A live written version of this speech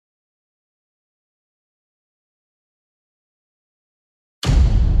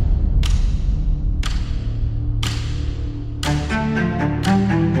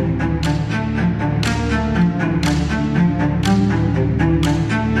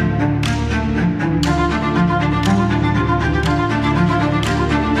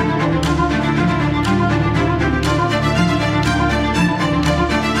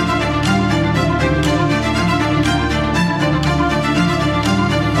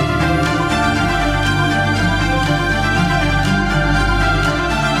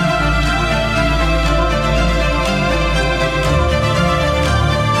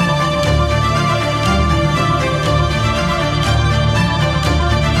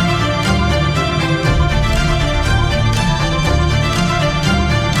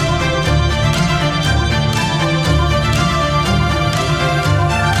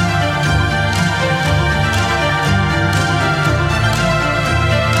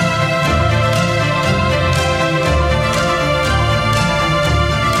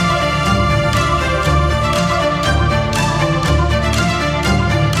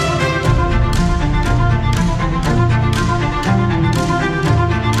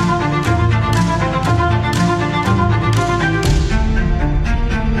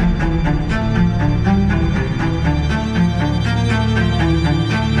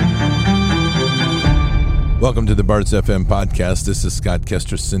Welcome to the Bards FM podcast. This is Scott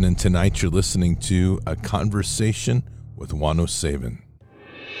Kesterson, and tonight you're listening to a conversation with Juan O'Savin.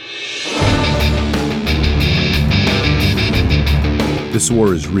 This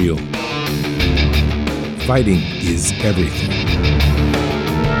war is real. Fighting is everything.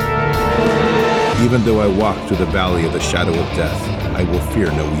 Even though I walk through the valley of the shadow of death, I will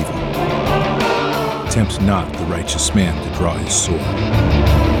fear no evil. Tempt not the righteous man to draw his sword.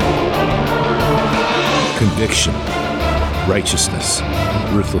 Conviction, righteousness,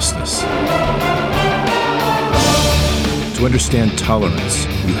 ruthlessness. To understand tolerance,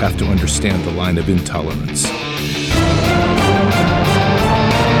 you have to understand the line of intolerance.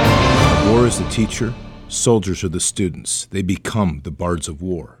 War is the teacher, soldiers are the students. They become the bards of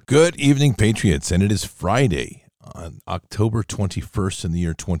war. Good evening, Patriots, and it is Friday on October 21st in the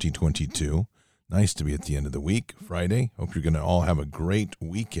year 2022. Nice to be at the end of the week, Friday. Hope you're going to all have a great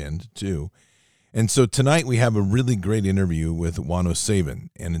weekend, too. And so tonight we have a really great interview with Juan O'Savin,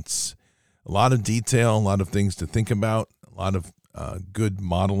 and it's a lot of detail, a lot of things to think about, a lot of good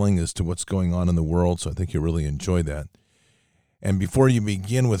modeling as to what's going on in the world, so I think you'll really enjoy that. And before you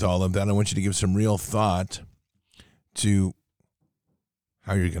begin with all of that, I want you to give some real thought to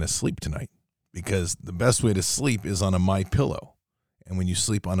how you're going to sleep tonight, because the best way to sleep is on a MyPillow. And when you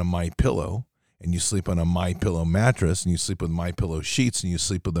sleep on a MyPillow, and you sleep on a MyPillow mattress, and you sleep with MyPillow sheets, and you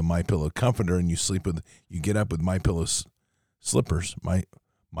sleep with a MyPillow comforter, and you get up with MyPillow slippers, my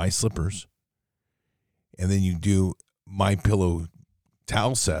slippers, and then you do MyPillow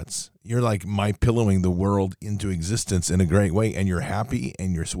towel sets, you're like MyPillowing the world into existence in a great way, and you're happy,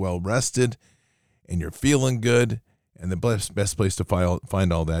 and you're well rested, and you're feeling good, and the best place to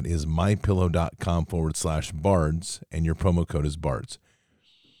find all that is mypillow.com/bards, and your promo code is bards.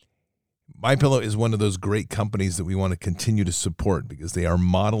 MyPillow is one of those great companies that we want to continue to support because they are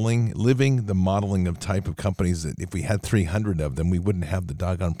living the modeling of type of companies that if we had 300 of them, we wouldn't have the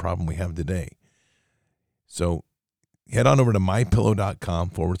doggone problem we have today. So head on over to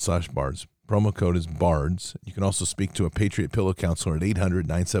mypillow.com/bards. Promo code is bards. You can also speak to a Patriot Pillow counselor at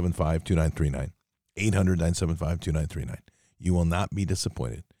 800-975-2939. 800-975-2939. You will not be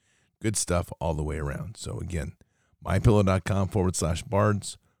disappointed. Good stuff all the way around. So again,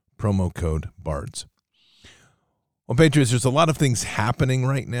 mypillow.com/bards. Promo code BARDS. Well, Patriots, there's a lot of things happening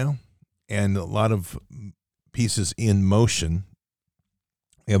right now and a lot of pieces in motion.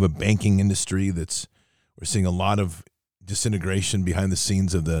 We have a banking industry we're seeing a lot of disintegration behind the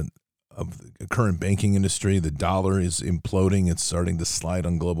scenes of the current banking industry. The dollar is imploding. It's starting to slide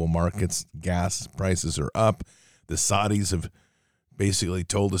on global markets. Gas prices are up. The Saudis have basically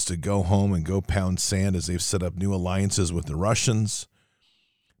told us to go home and go pound sand as they've set up new alliances with the Russians.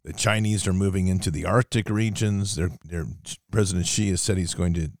 The Chinese are moving into the Arctic regions. President Xi has said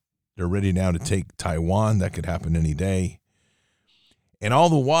they're ready now to take Taiwan. That could happen any day. And all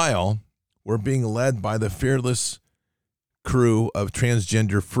the while, we're being led by the fearless crew of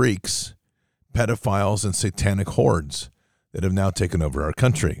transgender freaks, pedophiles, and satanic hordes that have now taken over our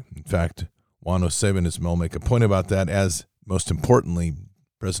country. In fact, Juan O'Savin will make a point about that, as most importantly,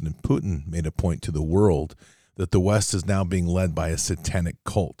 President Putin made a point to the world that the West is now being led by a satanic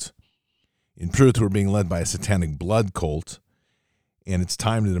cult. In truth, we're being led by a satanic blood cult, and it's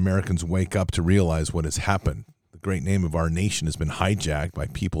time that Americans wake up to realize what has happened. The great name of our nation has been hijacked by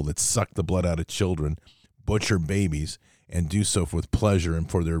people that suck the blood out of children, butcher babies, and do so with pleasure and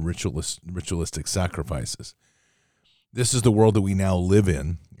for their ritualistic sacrifices. This is the world that we now live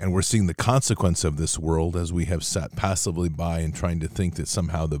in, and we're seeing the consequence of this world as we have sat passively by and trying to think that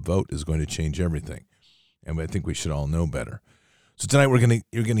somehow the vote is going to change everything. And I think we should all know better. So tonight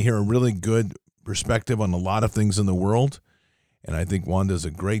you're gonna hear a really good perspective on a lot of things in the world, and I think Juan does a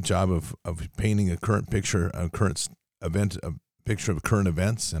great job of painting a current picture, a picture of current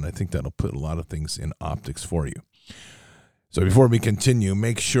events, and I think that'll put a lot of things in optics for you. So before we continue,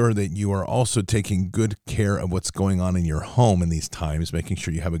 make sure that you are also taking good care of what's going on in your home in these times, making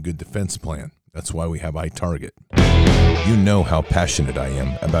sure you have a good defense plan. That's why we have iTarget. You know how passionate I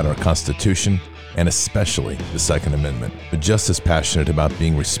am about our Constitution, and especially the Second Amendment, but just as passionate about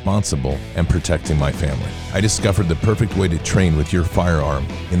being responsible and protecting my family. I discovered the perfect way to train with your firearm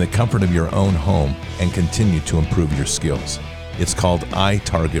in the comfort of your own home and continue to improve your skills. It's called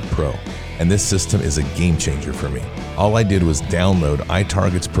iTarget Pro, and this system is a game changer for me. All I did was download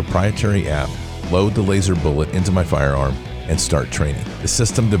iTarget's proprietary app, load the laser bullet into my firearm, and start training. The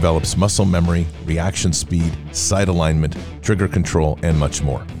system develops muscle memory, reaction speed, sight alignment, trigger control, and much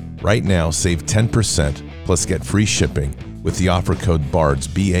more. Right now, save 10% plus get free shipping with the offer code BARDS,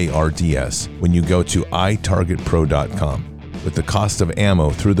 B-A-R-D-S, when you go to itargetpro.com. With the cost of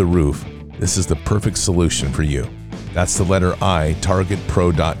ammo through the roof, this is the perfect solution for you. That's the letter I,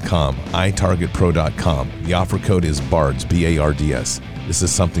 targetpro.com, itargetpro.com. The offer code is BARDS, B-A-R-D-S. This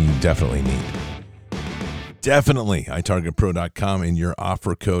is something you definitely need. Definitely, itargetpro.com, and your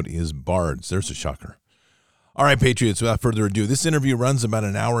offer code is BARDS. There's a shocker. All right, Patriots, without further ado, this interview runs about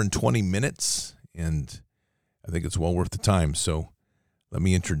an hour and 20 minutes, and I think it's well worth the time. So let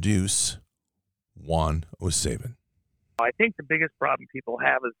me introduce Juan O'Savin. I think the biggest problem people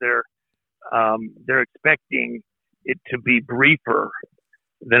have is they're expecting it to be briefer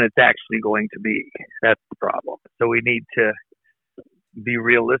than it's actually going to be. That's the problem. So we need to be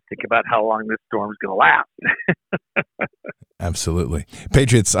realistic about how long this storm is going to last. Absolutely.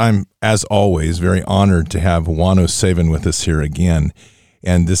 Patriots, I'm, as always, very honored to have Juan O'Savin with us here again.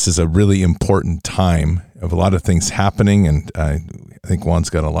 And this is a really important time of a lot of things happening. And I think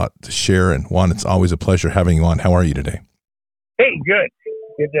Juan's got a lot to share. And Juan, it's always a pleasure having you on. How are you today? Hey, good.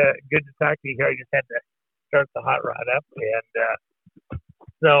 Good to talk to you here. I just had to start the hot rod up.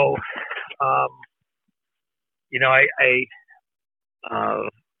 And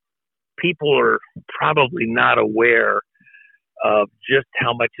people are probably not aware of just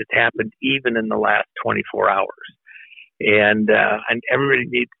how much has happened even in the last 24 hours. And everybody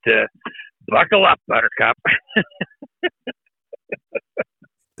needs to buckle up, Buttercup.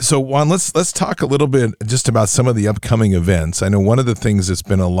 So, Juan, let's talk a little bit just about some of the upcoming events. I know one of the things that's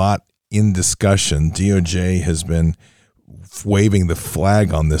been a lot in discussion, DOJ has been waving the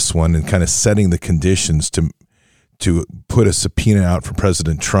flag on this one and kind of setting the conditions to put a subpoena out for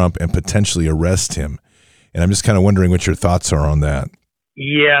President Trump and potentially arrest him. And I'm just kind of wondering what your thoughts are on that.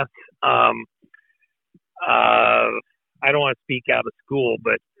 Yes. I don't want to speak out of school,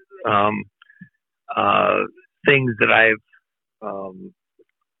 but things that I've,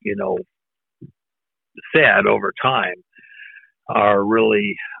 said over time are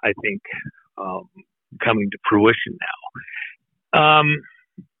really, I think, coming to fruition now.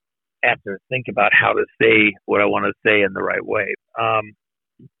 I have to think about how to say what I want to say in the right way.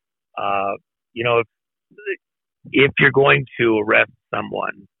 If you're going to arrest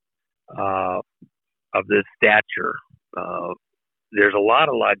someone of this stature, there's a lot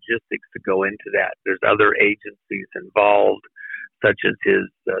of logistics to go into that. There's other agencies involved, such as his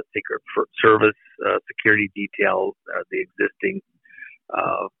Secret Service security detail, the existing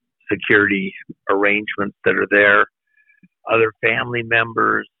security arrangements that are there, other family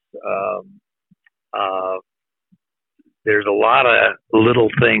members. There's a lot of little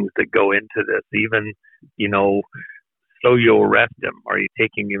things that go into this. Even, so you'll arrest him. Are you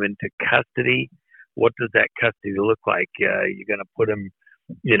taking him into custody? What does that custody look like? You're going to put him,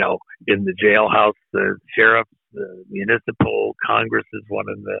 in the jailhouse, the sheriff, the municipal, Congress is one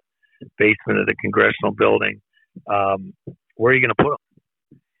in the basement of the congressional building. Where are you going to put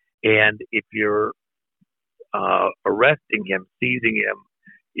him? And if you're arresting him, seizing him,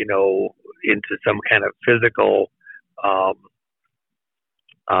 into some kind of physical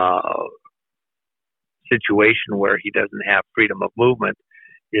situation where he doesn't have freedom of movement,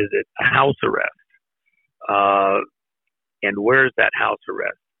 is it a house arrest? And where's that house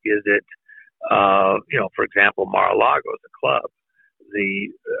arrest? Is it, for example, Mar-a-Lago is a club.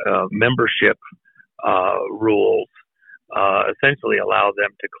 The membership rules essentially allow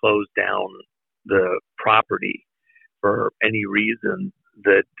them to close down the property for any reason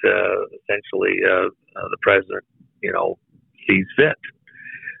that essentially the president, sees fit.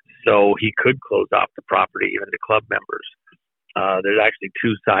 So he could close off the property even to club members. There's actually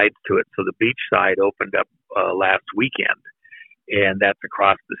two sides to it. So the beach side opened up last weekend, and that's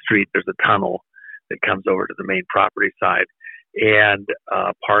across the street. There's a tunnel that comes over to the main property side, and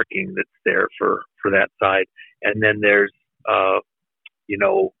parking that's there for that side. And then there's,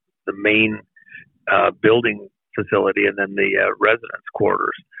 the main building facility, and then the residence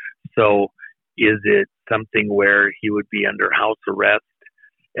quarters. So is it something where he would be under house arrest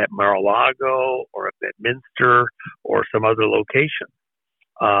at Mar-a-Lago or at Bedminster or some other location?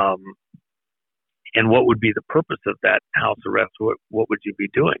 And what would be the purpose of that house arrest? What would you be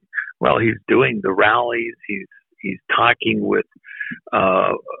doing? Well, he's doing the rallies. He's talking with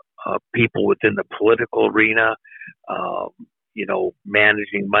people within the political arena,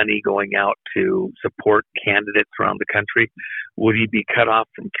 managing money going out to support candidates around the country. Would he be cut off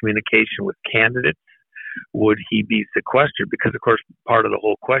from communication with candidates? Would he be sequestered? Because, of course, part of the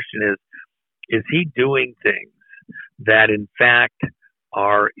whole question is he doing things that, in fact,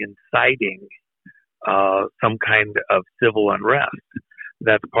 are inciting some kind of civil unrest?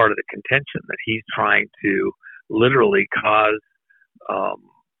 That's part of the contention, that he's trying to literally cause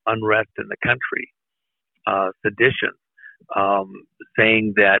unrest in the country, sedition,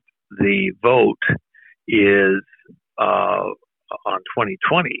 saying that the vote is on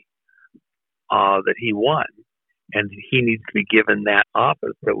 2020 that he won, and he needs to be given that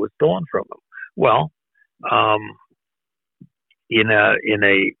office that was stolen from him. Well, in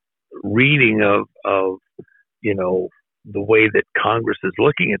a reading of the way that Congress is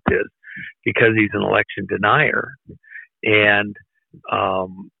looking at this, because he's an election denier and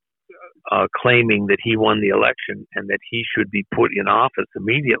claiming that he won the election and that he should be put in office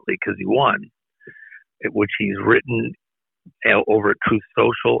immediately because he won, which he's written over at Truth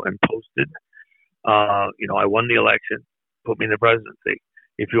Social and posted. I won the election, put me in the presidency.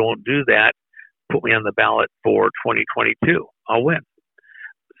 If you won't do that, put me on the ballot for 2022. I'll win.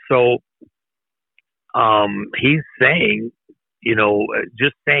 So he's saying,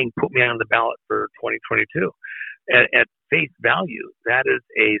 just saying, put me on the ballot for 2022. At face value, that is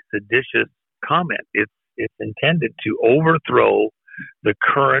a seditious comment. It's intended to overthrow the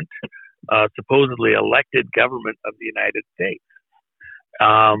current, supposedly elected government of the United States,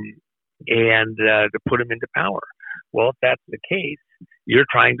 and to put him into power. Well, if that's the case, you're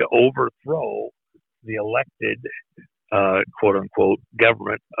trying to overthrow the elected, quote unquote,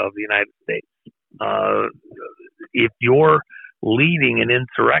 government of the United States. If you're leading an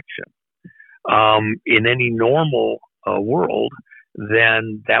insurrection in any normal world,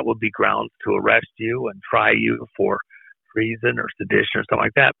 then that would be grounds to arrest you and try you for treason or sedition or something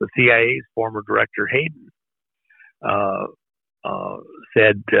like that. The CIA's former director, Hayden,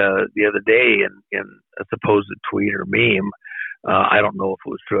 said the other day in a supposed tweet or meme, I don't know if it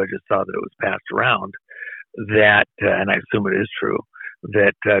was true, I just saw that it was passed around, that, and I assume it is true,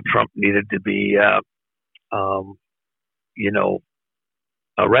 that Trump needed to be,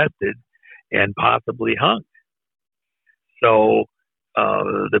 arrested and possibly hung. So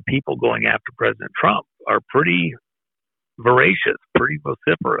the people going after President Trump are pretty voracious, pretty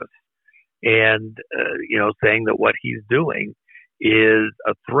vociferous, and saying that what he's doing is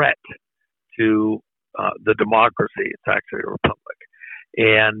a threat to the democracy. It's actually a republic,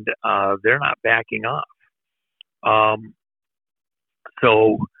 and they're not backing off.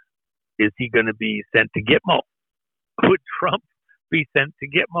 So is he going to be sent to Gitmo? Would Trump be sent to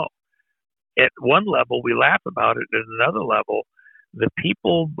Gitmo? At one level, we laugh about it. At another level, the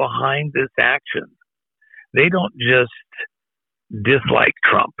people behind this action, they don't just dislike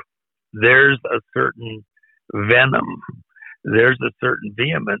Trump. There's a certain venom. There's a certain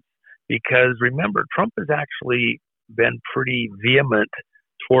vehemence, because remember, Trump has actually been pretty vehement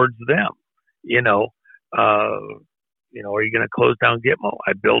towards them. Are you going to close down Gitmo?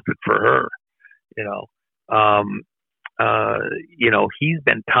 I built it for her. He's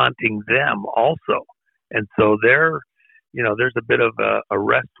been taunting them also. And so there's a bit of a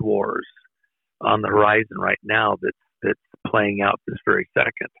arrest wars on the horizon right now that's playing out this very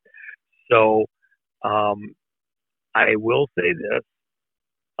second. So I will say this.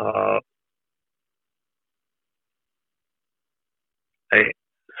 I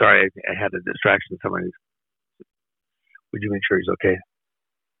had a distraction. Would you make sure he's okay?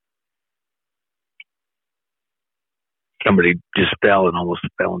 Somebody just fell and almost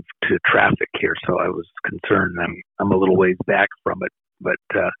fell into traffic here, so I was concerned. I'm a little ways back from it, but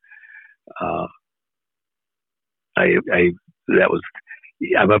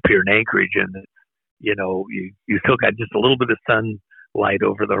I'm up here in Anchorage, and you still got just a little bit of sunlight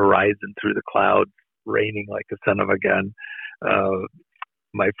over the horizon through the clouds, raining like a son of a gun.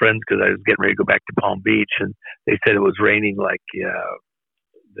 My friends, because I was getting ready to go back to Palm Beach, and they said it was raining like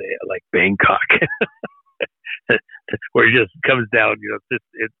Bangkok, where it just comes down.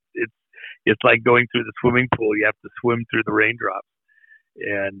 It's like going through the swimming pool. You have to swim through the raindrops.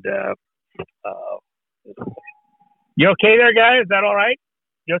 And you okay there, guy? Is that all right?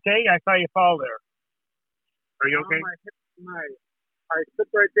 You okay? I saw you fall there. Are you okay? I sit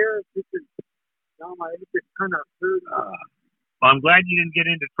right there because my hip is kind of hurt. Well, I'm glad you didn't get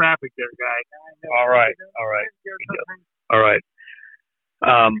into traffic there, guy. All right.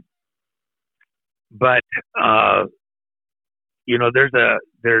 But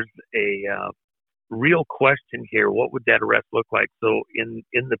there's a real question here. What would that arrest look like? So in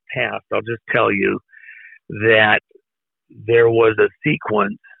the past, I'll just tell you that there was a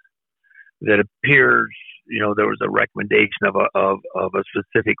sequence that appears. There was a recommendation of a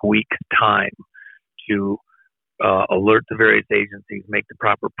specific week's time to alert the various agencies, make the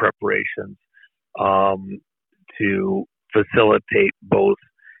proper preparations to facilitate both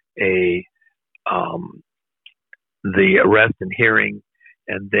the arrest and hearing,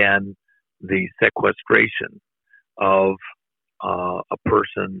 and then the sequestration of a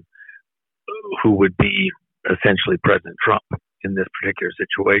person who would be essentially President Trump. in this particular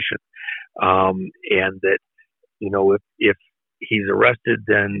situation, and that if he's arrested,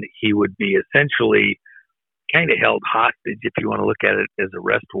 then he would be essentially kind of held hostage, if you want to look at it as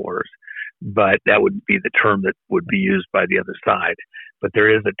arrest wars, but that would be the term that would be used by the other side. But there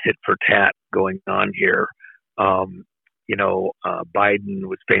is a tit for tat going on here. Biden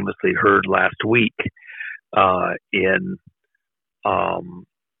was famously heard last week in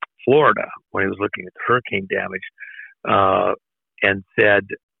Florida when he was looking at the hurricane damage, and said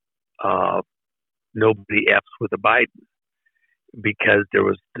nobody F's with a Biden, because there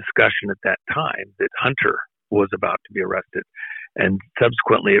was discussion at that time that Hunter was about to be arrested. And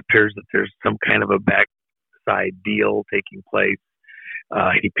subsequently, it appears that there's some kind of a backside deal taking place.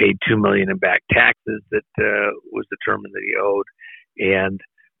 He paid $2 million in back taxes that was determined that he owed. And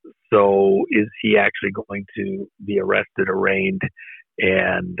so is he actually going to be arrested, arraigned,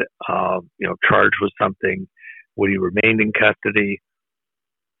 and charged with something? Would he remain in custody?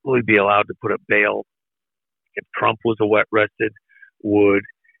 Will he be allowed to put up bail? If Trump was arrested, would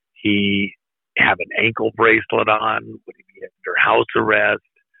he have an ankle bracelet on? Would he be under house arrest?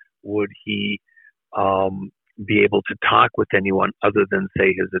 Would he be able to talk with anyone other than,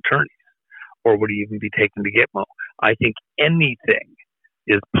 say, his attorneys? Or would he even be taken to Gitmo? I think anything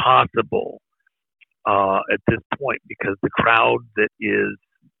is possible at this point, because the crowd that is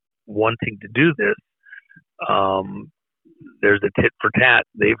wanting to do this, there's a tit for tat.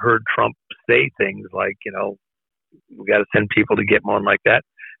 They've heard Trump say things like, we got to send people to Gitmo, and like that.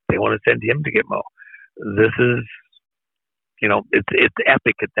 They want to send him to Gitmo. This is, it's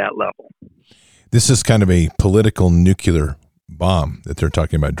epic at that level. This is kind of a political nuclear bomb that they're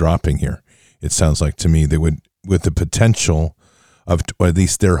talking about dropping here. It sounds like to me they would, with the potential of, or at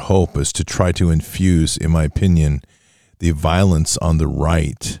least their hope is to try to infuse, in my opinion, the violence on the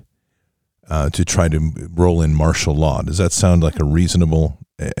right to try to roll in martial law. Does that sound like a reasonable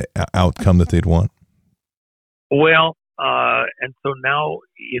outcome that they'd want? Well, and so now,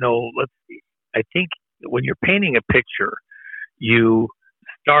 let's see. I think when you're painting a picture, you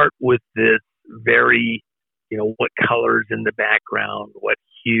start with this very, what colors in the background, what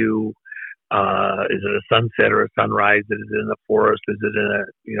hue, is it a sunset or a sunrise? Is it in the forest? Is it in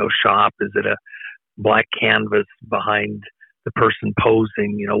a, shop? Is it a black canvas behind the person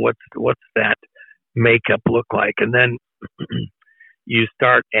posing? What's that makeup look like? And then you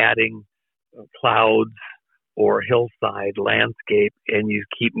start adding clouds or hillside landscape, and you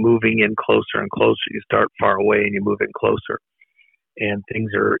keep moving in closer and closer. You start far away and you move in closer, and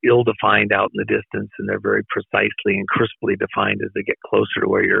things are ill-defined out in the distance, and they're very precisely and crisply defined as they get closer to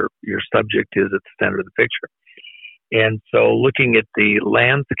where your subject is at the center of the picture. And so looking at the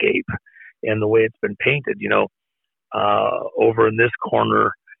landscape and the way it's been painted, over in this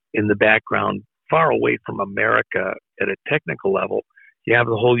corner in the background, far away from America at a technical level, you have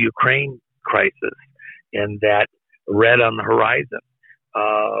the whole Ukraine crisis and that red on the horizon.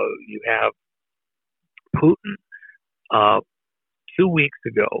 You have Putin. 2 weeks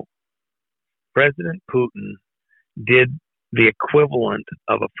ago, President Putin did the equivalent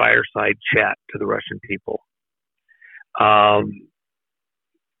of a fireside chat to the Russian people.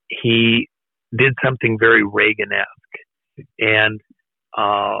 He did something very Reagan-esque. And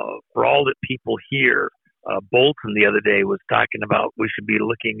for all that people hear, Bolton the other day was talking about we should be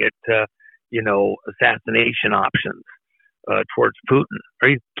looking at, assassination options towards Putin. Are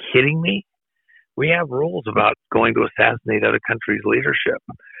you kidding me? We have rules about going to assassinate other countries' leadership.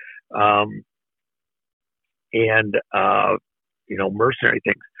 Mercenary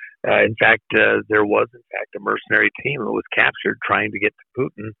things. In fact, there was, a mercenary team that was captured trying to get to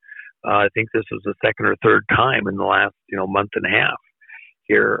Putin. I think this was the second or third time in the last, month and a half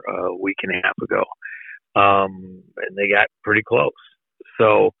here, a week and a half ago. And they got pretty close.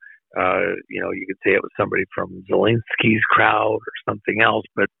 So, you could say it was somebody from Zelensky's crowd or something else,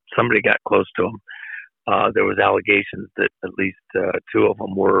 but somebody got close to him. There was allegations that at least two of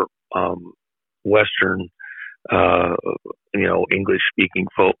them were Western, English-speaking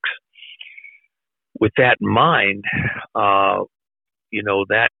folks. With that in mind,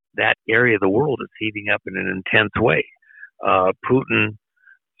 that area of the world is heating up in an intense way. Putin,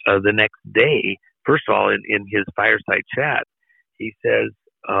 the next day, first of all, in his fireside chat, he says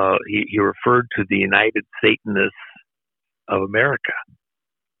he referred to the United Satanists of America.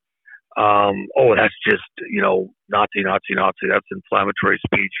 That's just, Nazi, that's inflammatory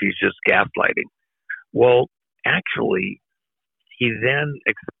speech. He's just gaslighting. Well, actually, he then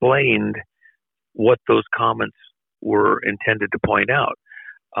explained what those comments were intended to point out.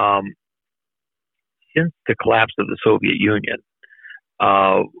 Since the collapse of the Soviet Union,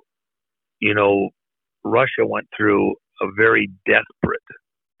 Russia went through a very desperate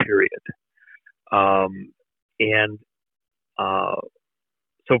period.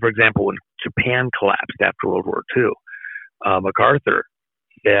 So, for example, when Japan collapsed after World War II, MacArthur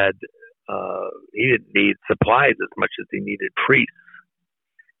said he didn't need supplies as much as he needed priests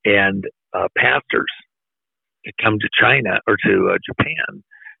and pastors to come to China or to Japan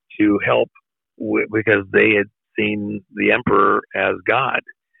to help because they had seen the emperor as God,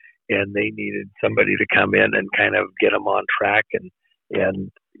 and they needed somebody to come in and kind of get them on track and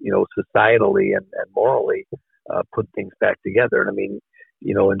societally and morally put things back together. And I mean,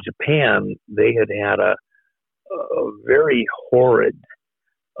 in Japan, they had a very horrid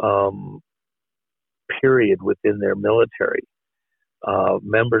period within their military.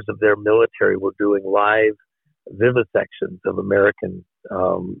 Members of their military were doing live vivisections of American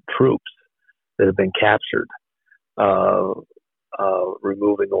troops that had been captured,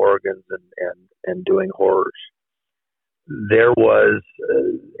 removing organs and doing horrors. There was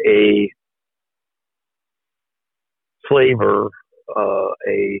a flavor,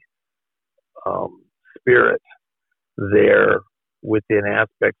 a spirit there within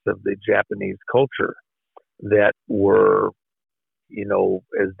aspects of the Japanese culture that were,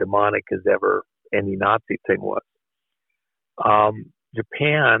 as demonic as ever any Nazi thing was.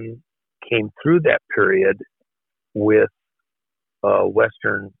 Japan came through that period with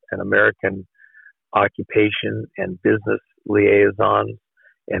Western and American occupation and business liaisons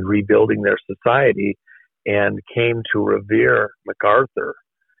and rebuilding their society, and came to revere MacArthur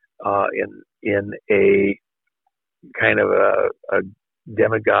in a kind of a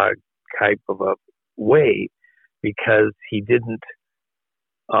demagogue type of a way, because he didn't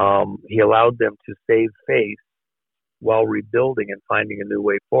he allowed them to save face while rebuilding and finding a new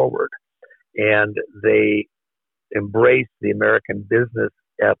way forward. And they embraced the American business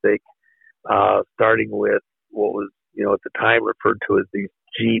ethic, starting with what was, at the time referred to as these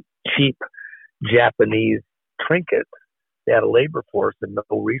cheap Japanese trinkets. They had a labor force and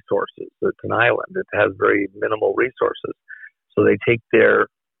no resources. So it's an island. It has very minimal resources. So they take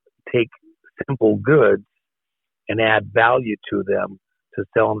simple goods and add value to them to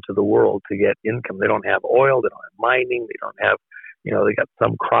sell them to the world to get income. They don't have oil. They don't have mining. They don't have, they got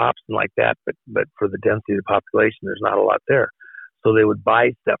some crops and like that, but for the density of the population, there's not a lot there. So they would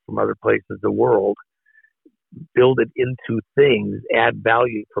buy stuff from other places of the world, build it into things, add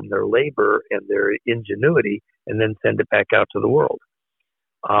value from their labor and their ingenuity, and then send it back out to the world.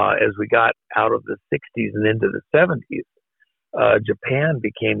 As we got out of the 60s and into the 70s, Japan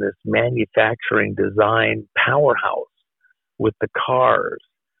became this manufacturing design powerhouse with the cars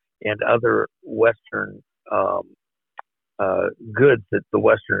and other Western goods that the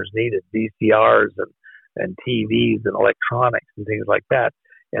Westerners needed, VCRs and TVs and electronics and things like that.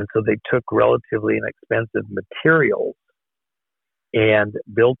 And so they took relatively inexpensive materials and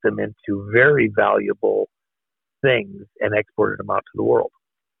built them into very valuable things and exported them out to the world.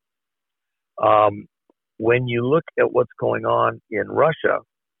 When you look at what's going on in Russia,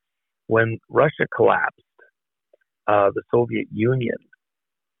 when Russia collapsed, the Soviet Union,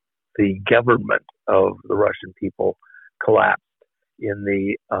 the government of the Russian people, collapsed in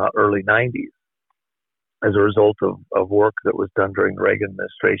the early 90s as a result of work that was done during the Reagan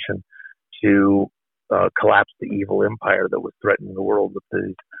administration to collapse the evil empire that was threatening the world with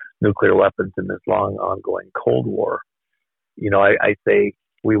the nuclear weapons in this long ongoing Cold War. I say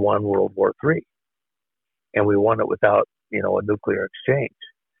we won World War III, and we won it without, a nuclear exchange.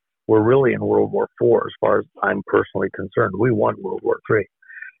 We're really in World War IV as far as I'm personally concerned. We won World War III.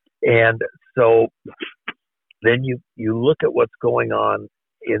 And so then you look at what's going on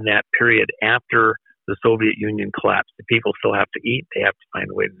in that period after the Soviet Union collapsed. The people still have to eat. They have to find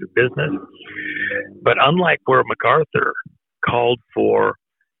a way to do business. But unlike where MacArthur called for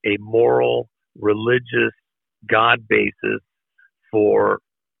a moral, religious, God basis for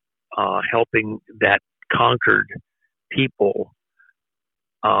helping that conquered people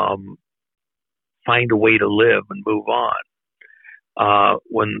find a way to live and move on.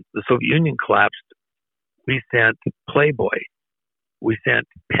 When the Soviet Union collapsed, we sent Playboy. We sent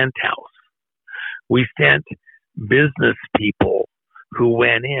Penthouse. We sent business people who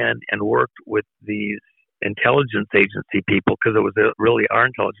went in and worked with these intelligence agency people, because it was really our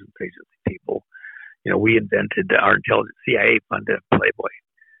intelligence agency people. We invented our intelligence. CIA funded Playboy.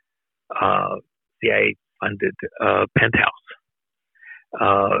 CIA funded Penthouse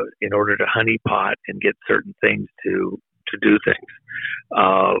in order to honeypot and get certain things to do things.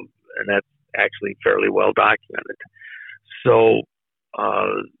 And that's actually fairly well documented. So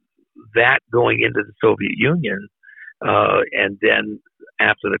that going into the Soviet Union, and then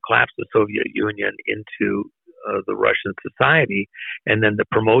after the collapse of the Soviet Union into the Russian society, and then the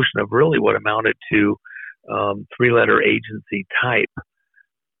promotion of really what amounted to three-letter agency type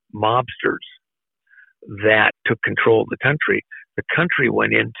mobsters that took control of the country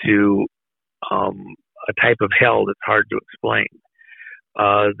went into a type of hell that's hard to explain.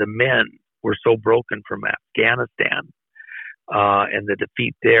 The men were so broken from Afghanistan and the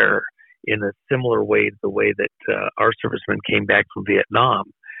defeat there, in a similar way to the way that our servicemen came back from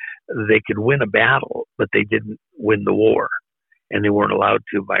Vietnam. They could win a battle, but they didn't win the war, and they weren't allowed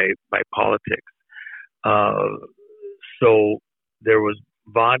to by politics. So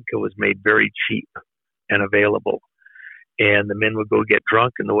vodka was made very cheap and available, and the men would go get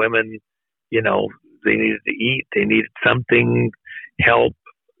drunk, and the women, you know, they needed to eat, they needed something, help,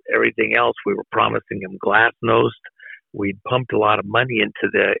 everything else. We were promising them glasnost. We'd pumped a lot of money into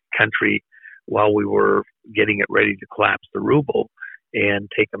the country while we were getting it ready to collapse the ruble and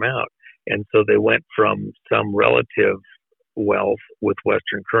take them out. And so they went from some relative wealth with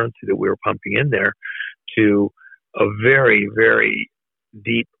Western currency that we were pumping in there to a very, very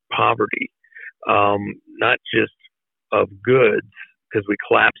deep poverty, not just of goods, because we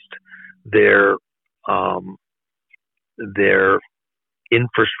collapsed their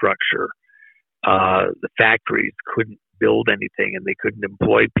infrastructure. The factories couldn't build anything, and they couldn't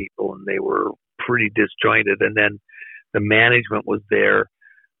employ people, and they were pretty disjointed. And then the management was there.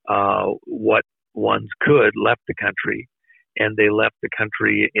 What ones could left the country, and they left the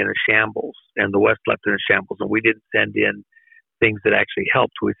country in a shambles, and the West left in a shambles. And we didn't send in things that actually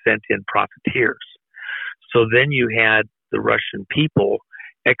helped. We sent in profiteers. So then you had the Russian people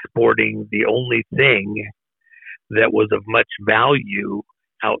exporting the only thing that was of much value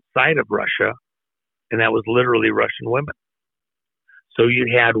outside of Russia, and that was literally Russian women. So you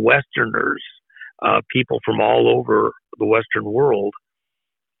had Westerners, people from all over the Western world,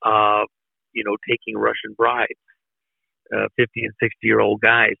 taking Russian brides, 50 and 60-year-old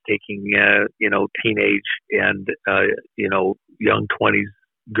guys taking, teenage and, young 20s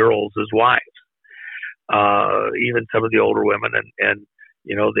girls as wives. Even some of the older women, and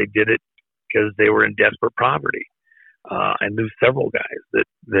they did it because they were in desperate poverty. I knew several guys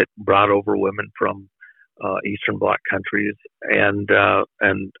that brought over women from Eastern Bloc countries and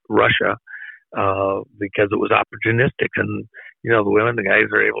Russia because it was opportunistic. And the women, the guys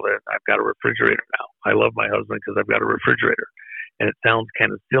are able to. I've got a refrigerator now. I love my husband because I've got a refrigerator. And it sounds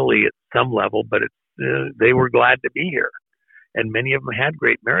kind of silly at some level, but they were glad to be here. And many of them had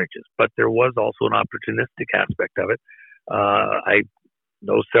great marriages, but there was also an opportunistic aspect of it. I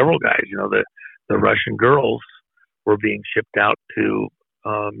know several guys. The Russian girls were being shipped out to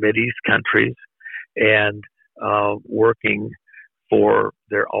Mideast countries and working for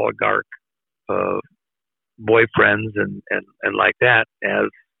their oligarch boyfriends and like that as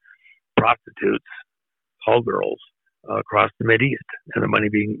prostitutes, call girls across the Mideast, and the money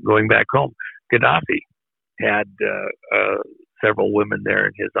going back home. Gaddafi had several women there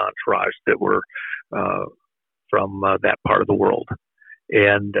in his entourage that were from that part of the world,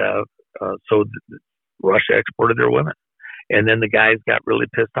 and so Russia exported their women, and then the guys got really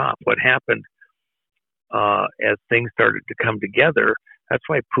pissed off. What happened as things started to come together? That's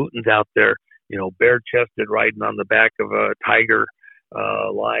why Putin's out there, bare-chested, riding on the back of a tiger,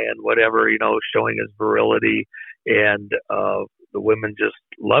 lion, whatever, showing his virility, and the women just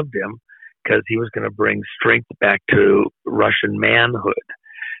loved him because he was going to bring strength back to Russian manhood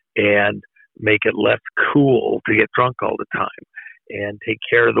and make it less cool to get drunk all the time and take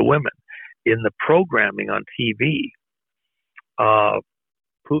care of the women. In the programming on TV,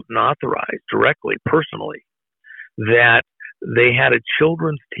 Putin authorized directly, personally, that they had a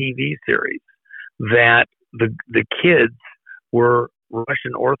children's TV series that the kids were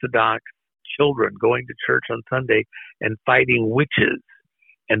Russian Orthodox children going to church on Sunday and fighting witches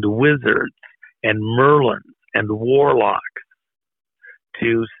and wizards and Merlins and warlocks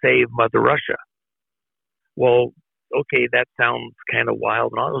to save Mother Russia. Well, okay, that sounds kind of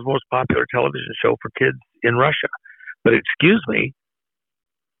wild. And it was the most popular television show for kids in Russia. But excuse me,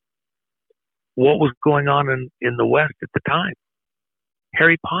 what was going on in the West at the time?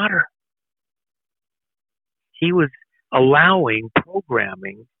 Harry Potter. He was allowing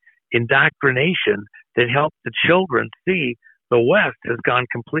programming, indoctrination that helped the children see the West has gone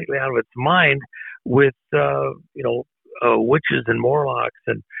completely out of its mind with, witches and Morlocks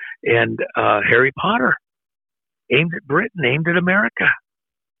and Harry Potter, aimed at Britain, aimed at America.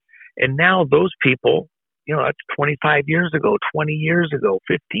 And now those people, that's 25 years ago, 20 years ago,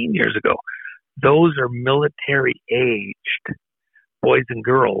 15 years ago. Those are military-aged boys and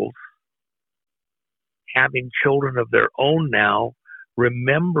girls having children of their own now,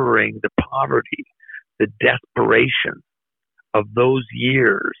 remembering the poverty the desperation of those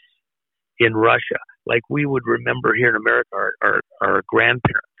years in Russia, like we would remember here in America, our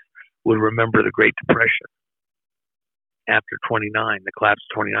grandparents would remember the Great Depression after 29, the collapse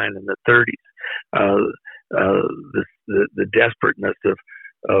of 29 in the 30s, the desperateness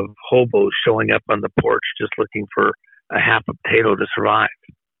of hobos showing up on the porch just looking for a half a potato to survive,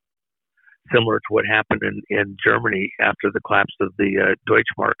 similar to what happened in Germany after the collapse of the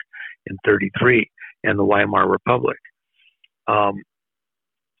Deutschmark in 33 and the Weimar Republic.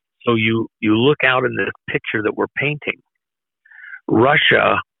 So you look out in this picture that we're painting.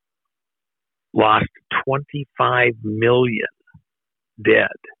 Russia lost 25 million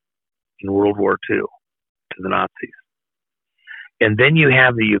dead in World War II to the Nazis. And then you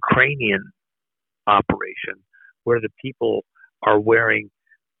have the Ukrainian operation where the people are wearing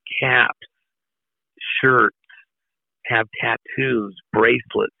caps, shirts, have tattoos,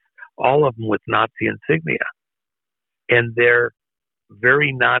 bracelets, all of them with Nazi insignia. And they're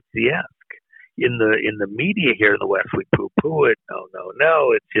very Nazi-esque. In the media here in the West, we poo-poo it.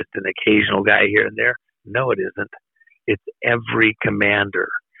 No, it's just an occasional guy here and there. No, it isn't. It's every commander.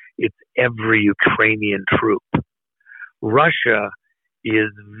 It's every Ukrainian troop. Russia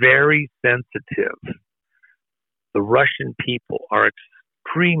is very sensitive. The Russian people are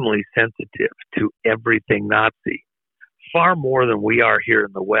extremely sensitive to everything Nazi, far more than we are here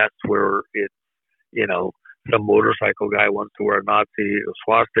in the West, where it's, some motorcycle guy wants to wear a Nazi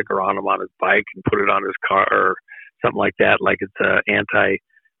swastika on him on his bike and put it on his car or something like that, like it's an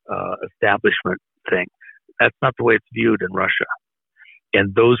anti-establishment thing. That's not the way it's viewed in Russia.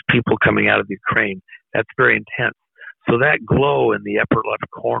 And those people coming out of Ukraine, that's very intense. So that glow in the upper left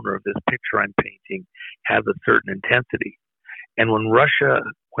corner of this picture I'm painting has a certain intensity. And when Russia,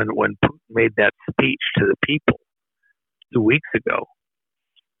 when Putin made that speech to the people 2 weeks ago,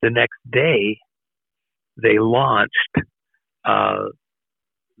 the next day, they launched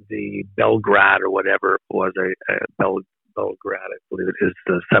the Belgrade or whatever it was, Belgrade, I believe it is,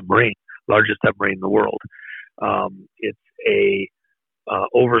 the submarine, largest submarine in the world. It's a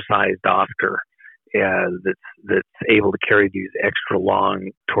oversized Oscar that's able to carry these extra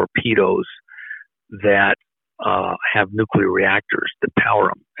long torpedoes that have nuclear reactors that power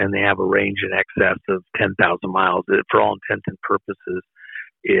them, and they have a range in excess of 10,000 miles. For all intents and purposes,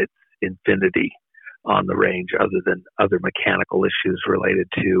 it's infinity on the range, other than other mechanical issues related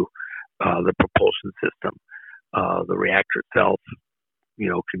to the propulsion system. The reactor itself,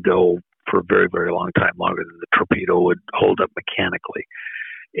 could go for a very, very long time, longer than the torpedo would hold up mechanically.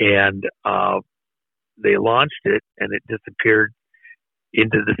 And they launched it, and it disappeared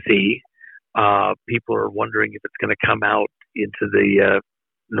into the sea. People are wondering if it's going to come out into the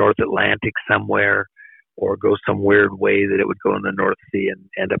North Atlantic somewhere, or go some weird way that it would go in the North Sea and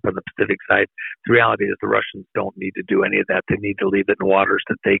end up on the Pacific side. The reality is the Russians don't need to do any of that. They need to leave it in waters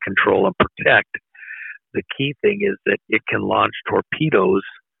that they control and protect. The key thing is that it can launch torpedoes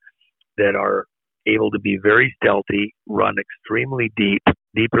that are able to be very stealthy, run extremely deep,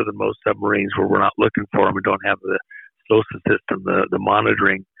 deeper than most submarines where we're not looking for them and don't have the SOSA system, the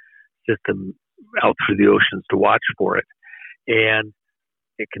monitoring system out through the oceans to watch for it. And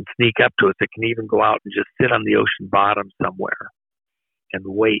it can sneak up to us. It can even go out and just sit on the ocean bottom somewhere and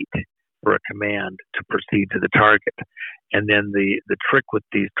wait for a command to proceed to the target. And then the trick with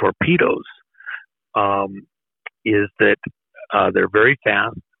these torpedoes is that they're very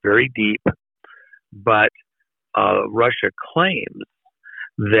fast, very deep, but Russia claims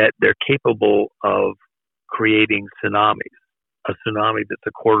that they're capable of creating tsunamis, a tsunami that's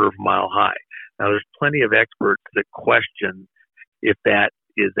a quarter of a mile high. Now, there's plenty of experts that question if that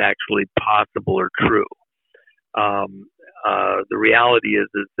is actually possible or true. The reality is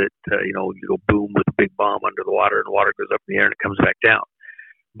that you go boom with a big bomb under the water, and the water goes up in the air and it comes back down.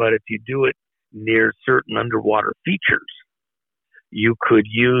 But if you do it near certain underwater features, you could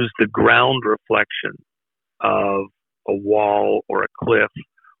use the ground reflection of a wall or a cliff,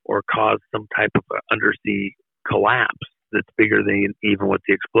 or cause some type of undersea collapse that's bigger than even what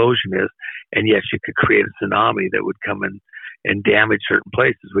the explosion is. And yes, you could create a tsunami that would come in and damage certain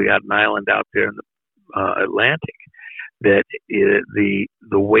places. We got an island out there in the Atlantic that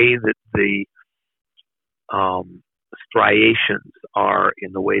the way that the striations are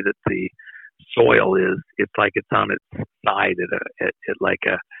in the way that the soil is, it's like it's on its side at like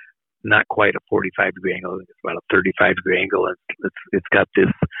a not quite a 45-degree angle. It's about a 35-degree angle. And it's got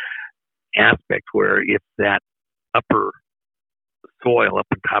this aspect where if that upper soil up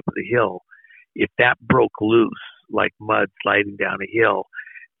on top of the hill, if that broke loose like mud sliding down a hill,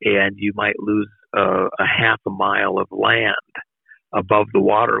 and you might lose a half a mile of land above the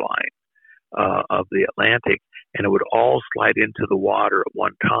water line, of the Atlantic, and it would all slide into the water at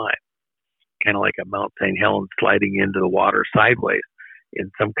one time, kind of like a Mount St. Helens sliding into the water sideways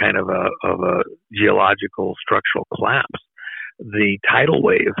in some kind of a geological structural collapse. The tidal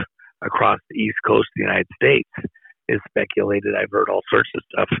wave across the east coast of the United States is speculated. I've heard all sorts of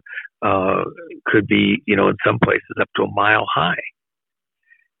stuff. Could be, in some places up to a mile high.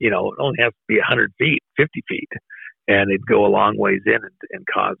 It only has to be 100 feet, 50 feet, and it'd go a long ways in and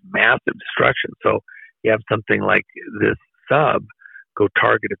cause massive destruction. So you have something like this sub go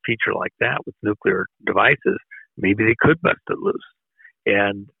target a feature like that with nuclear devices, maybe they could bust it loose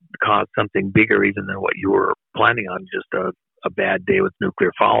and cause something bigger even than what you were planning on, just a bad day with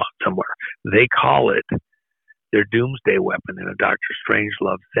nuclear fallout somewhere. They call it their doomsday weapon in a Dr.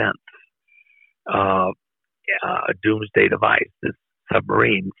 Strangelove sense. A doomsday device, this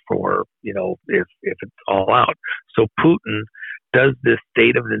submarine for, if it's all out. So Putin does this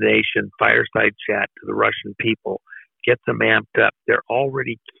State of the Nation fireside chat to the Russian people, gets them amped up. They're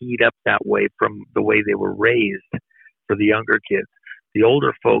already keyed up that way from the way they were raised for the younger kids. The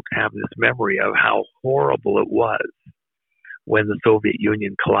older folks have this memory of how horrible it was when the Soviet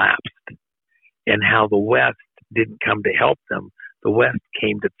Union collapsed and how the West didn't come to help them. The West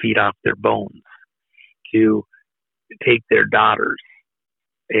came to feed off their bones, to take their daughters,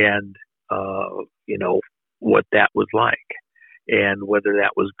 and, what that was like and whether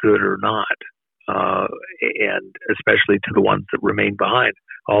that was good or not. And especially to the ones that remained behind.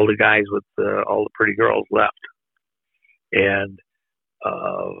 All the guys with all the pretty girls left. And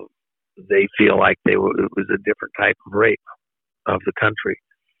they feel like it was a different type of rape of the country.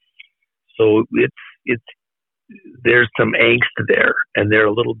 So there's some angst there, and they're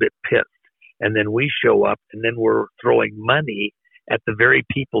a little bit pissed. And then we show up, and then we're throwing money at the very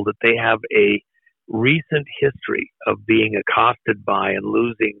people that they have a recent history of being accosted by and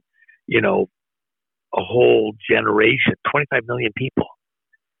losing, a whole generation, 25 million people.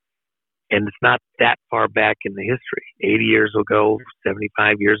 And it's not that far back in the history, 80 years ago,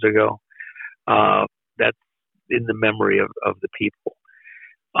 75 years ago. That's in the memory of the people.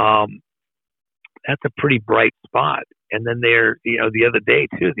 That's a pretty bright spot. And then the other day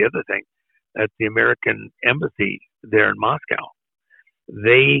too, the other thing, at the American embassy there in Moscow,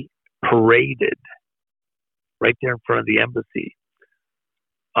 they paraded right there in front of the embassy,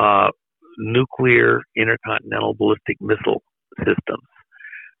 nuclear intercontinental ballistic missile systems,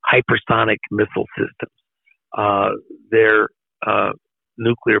 hypersonic missile systems, their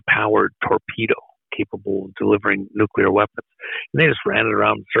nuclear-powered torpedo capable of delivering nuclear weapons. And they just ran it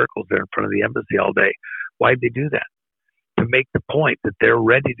around in circles there in front of the embassy all day. Why'd they do that? To make the point that they're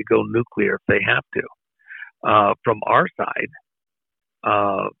ready to go nuclear if they have to. From our side,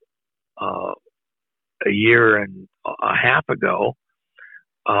 a year and a half ago,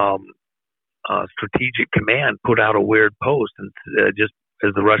 Strategic Command put out a weird post, and just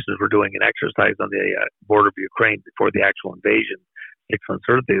as the Russians were doing an exercise on the border of Ukraine before the actual invasion 6 months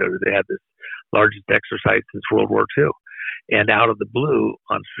earlier, they had this largest exercise since World War II. And out of the blue,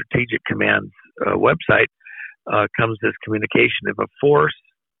 on Strategic Command's website, comes this communication. If a force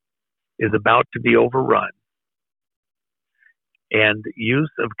is about to be overrun and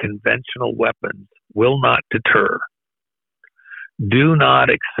use of conventional weapons will not deter, do not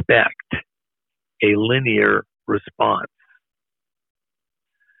expect a linear response.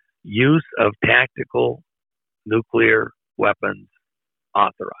 Use of tactical nuclear weapons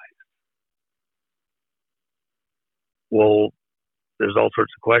authorized. Well, there's all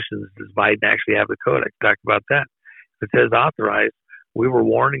sorts of questions. Does Biden actually have the code? I can talk about that. If it says authorized, we were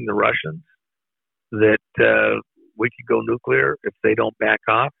warning the Russians that we could go nuclear if they don't back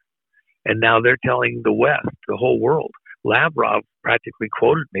off. And now they're telling the West, the whole world. Lavrov practically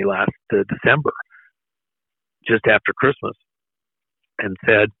quoted me last December, just after Christmas, and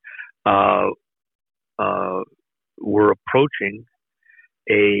said, we're approaching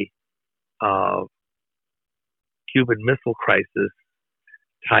a Cuban Missile Crisis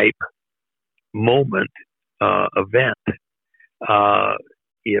type moment, event,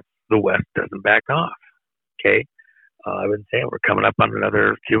 if the West doesn't back off. Okay? I've been saying we're coming up on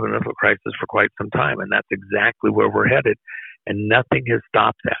another Cuban Missile Crisis for quite some time, and that's exactly where we're headed. And nothing has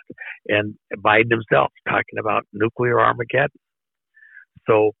stopped that. And Biden himself talking about nuclear Armageddon.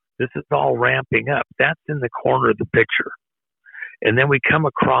 So this is all ramping up. That's in the corner of the picture. And then we come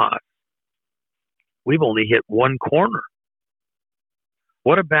across, we've only hit one corner.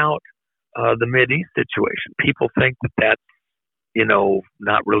 What about the Mideast situation? People think that that's,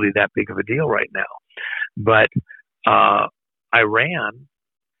 not really that big of a deal right now. But Iran,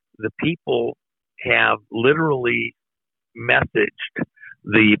 the people have literally messaged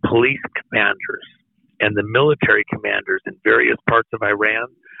the police commanders and the military commanders in various parts of Iran.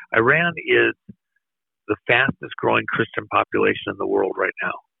 Iran is the fastest growing Christian population in the world right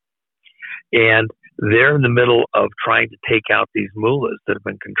now. And they're in the middle of trying to take out these mullahs that have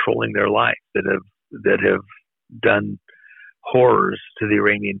been controlling their life, that have done horrors to the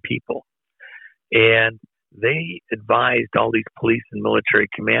Iranian people. And they advised all these police and military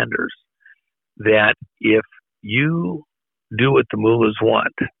commanders that if you do what the mullahs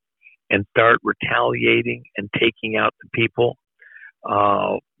want and start retaliating and taking out the people,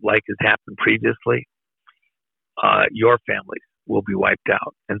 like has happened previously, your families will be wiped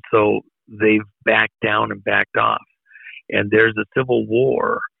out. And so they've backed down and backed off. And there's a civil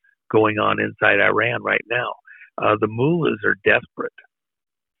war going on inside Iran right now. The mullahs are desperate.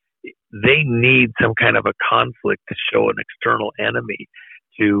 They need some kind of a conflict to show an external enemy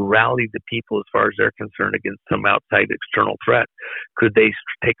to rally the people as far as they're concerned against some outside external threat. Could they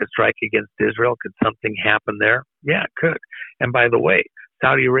take a strike against Israel? Could something happen there? Yeah, it could. And by the way,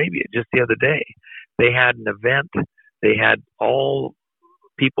 Saudi Arabia, just the other day, they had an event. They had all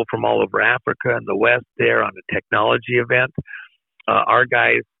people from all over Africa and the West there on a technology event. Our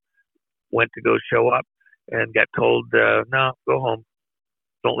guys went to go show up and got told, no, go home.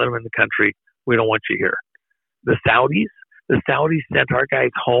 Don't let them in the country. We don't want you here. The Saudis sent our guys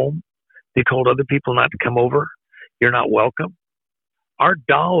home. They told other people not to come over. You're not welcome. Our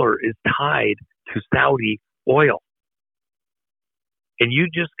dollar is tied to Saudi oil. And you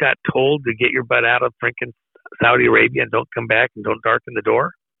just got told to get your butt out of freaking Saudi Arabia and don't come back and don't darken the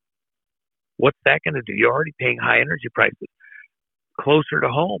door? What's that going to do? You're already paying high energy prices closer to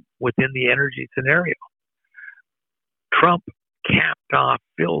home within the energy scenario. Trump capped off,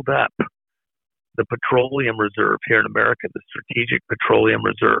 filled up the petroleum reserve here in America, the Strategic Petroleum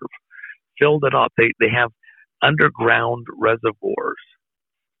Reserve, filled it up. They have underground reservoirs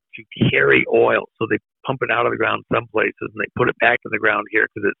to carry oil. So they pump it out of the ground some places and they put it back in the ground here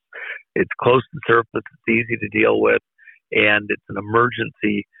because it's close to the surface, it's easy to deal with, and it's an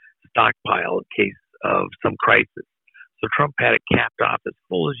emergency stockpile in case of some crisis. So Trump had it capped off as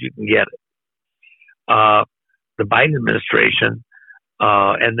full as you can get it. The Biden administration,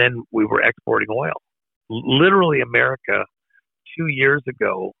 and then we were exporting oil. Literally, America 2 years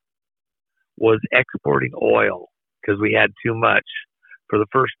ago was exporting oil because we had too much for the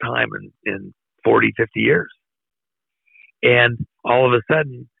first time in 40, 50 years. And all of a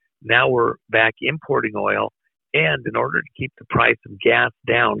sudden, now we're back importing oil. And in order to keep the price of gas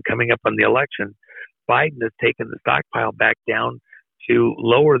down coming up on the election, Biden has taken the stockpile back down to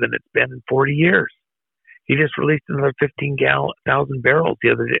lower than it's been in 40 years. He just released another 15,000 barrels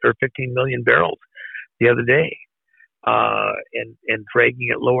the other day, or 15 million barrels the other day, and dragging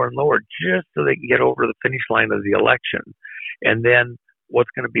it lower and lower just so they can get over the finish line of the election. And then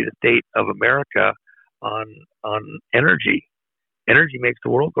what's going to be the state of America on energy? Energy makes the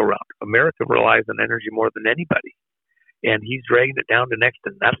world go round. America relies on energy more than anybody, and he's dragging it down to next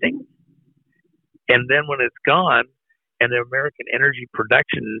to nothing. And then when it's gone, and the American energy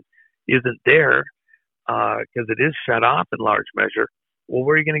production isn't there, because it is shut off in large measure, well,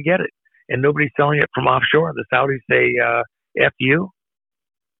 where are you going to get it? And nobody's selling it from offshore. The Saudis say, F you.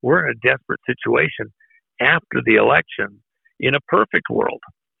 We're in a desperate situation after the election in a perfect world.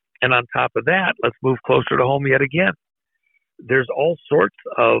 And on top of that, let's move closer to home yet again. There's all sorts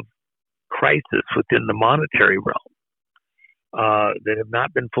of crises within the monetary realm that have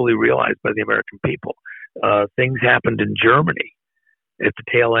not been fully realized by the American people. Things happened in Germany at the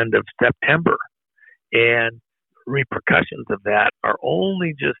tail end of September. And repercussions of that are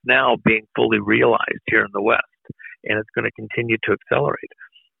only just now being fully realized here in the West, and it's going to continue to accelerate.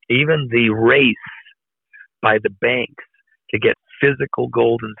 Even the race by the banks to get physical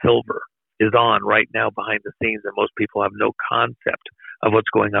gold and silver is on right now behind the scenes, and most people have no concept of what's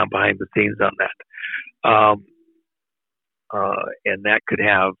going on behind the scenes on that. And that could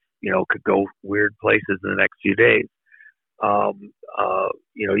go weird places in the next few days.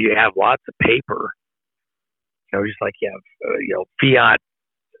 You have lots of paper. Just like you have, fiat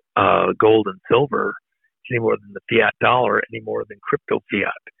gold and silver, any more than the fiat dollar, any more than crypto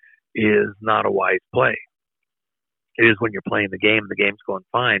fiat, is not a wise play. It is when you're playing the game, the game's going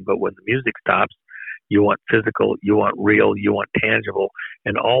fine, but when the music stops, you want physical, you want real, you want tangible,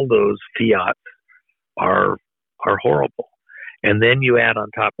 and all those fiats are horrible. And then you add on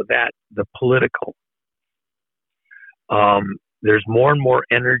top of that the political. There's more and more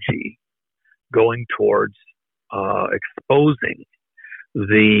energy going towards exposing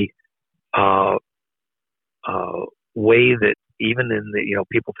the way that even in the,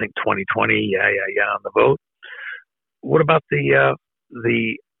 people think 2020, on the vote. What about the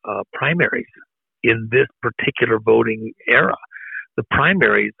the primaries in this particular voting era. The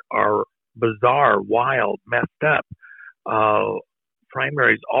primaries are bizarre, wild, messed up.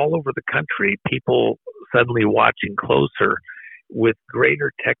 Primaries all over the country, people suddenly watching closer with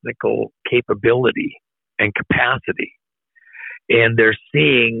greater technical capability and capacity. And they're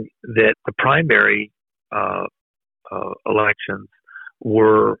seeing that the primary elections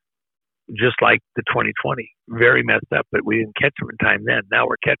were just like the 2020, very messed up, but we didn't catch them in time then. Now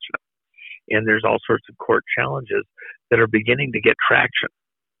we're catching them. And there's all sorts of court challenges that are beginning to get traction.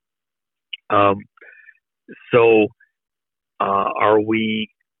 Are we,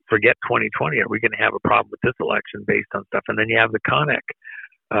 forget 2020, are we going to have a problem with this election based on stuff? And then you have the Connick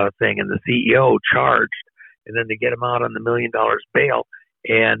thing and the CEO charged, and then they get him out on the $1 million bail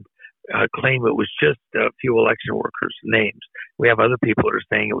and claim it was just a few election workers' names. We have other people that are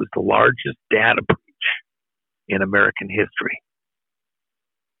saying it was the largest data breach in American history,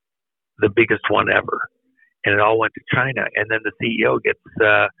 the biggest one ever. And it all went to China. And then the CEO gets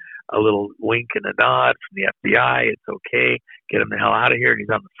a little wink and a nod from the FBI. It's okay. Get him the hell out of here. And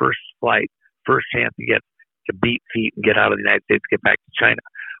he's on the first flight, first chance he gets to beat feet and get out of the United States, get back to China.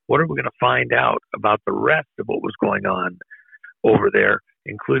 What are we going to find out about the rest of what was going on over there,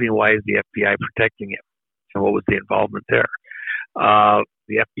 including why is the FBI protecting him and what was the involvement there? The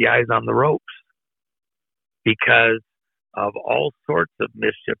FBI is on the ropes because of all sorts of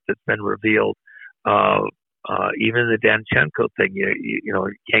mischief that's been revealed. Even the Danchenko thing, you know,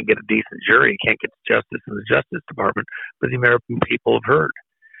 you can't get a decent jury, you can't get justice in the Justice Department, but the American people have heard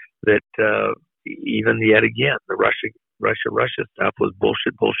that even yet again, the Russia stuff was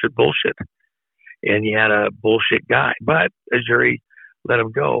bullshit. And you had a bullshit guy, but a jury let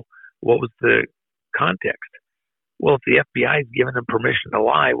him go. What was the context? Well, if the FBI is giving them permission to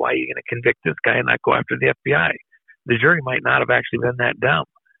lie, why are you going to convict this guy and not go after the FBI? The jury might not have actually been that dumb.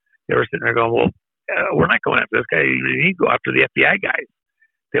 They were sitting there going, well, we're not going after this guy. You need to go after the FBI guys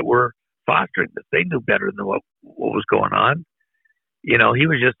that were fostering this. They knew better than what was going on. You know, he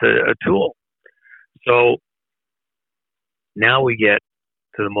was just a tool. So now we get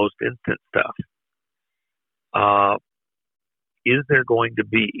to the most instant stuff. Is there going to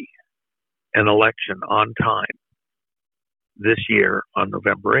be an election on time this year on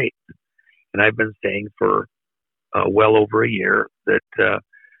November 8th? And I've been saying for well over a year that,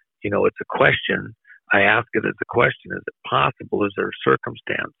 you know, it's a question. I ask it as a question. Is it possible? Is there a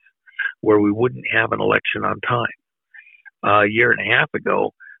circumstance where we wouldn't have an election on time? A year and a half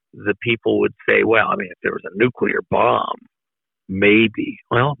ago, the people would say, well, I mean, if there was a nuclear bomb, maybe.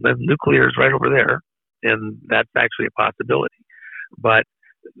 Well, the nuclear is right over there, and that's actually a possibility. But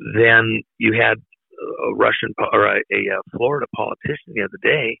then you had a Russian or a Florida politician the other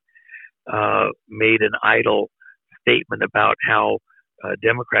day made an idle statement about how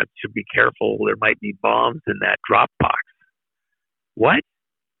Democrats should be careful. There might be bombs in that drop box. What?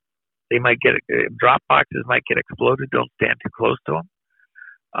 They might get drop boxes might get exploded. Don't stand too close to them.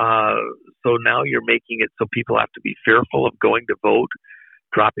 So now you're making it so people have to be fearful of going to vote,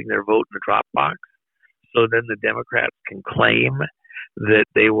 dropping their vote in the drop box. So then the Democrats can claim that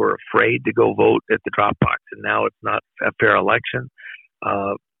they were afraid to go vote at the drop box, and now it's not a fair election.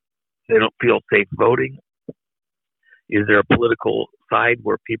 They don't feel safe voting. Is there a political side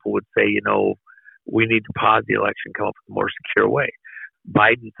where people would say, you know, we need to pause the election, come up with a more secure way?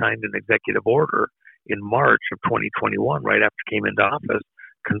 Biden signed an executive order in March of 2021, right after he came into office,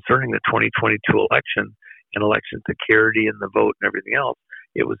 concerning the 2022 election and election security and the vote and everything else.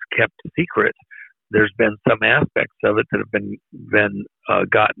 It was kept secret. There's been some aspects of it that have been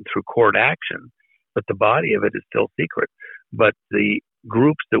gotten through court action, but the body of it is still secret. But the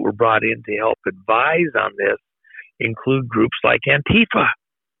groups that were brought in to help advise on this include groups like Antifa.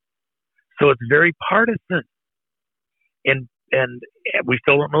 So it's very partisan. And we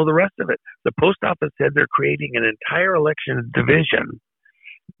still don't know the rest of it. The post office said they're creating an entire election division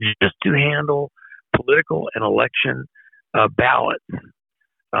just to handle political and election ballots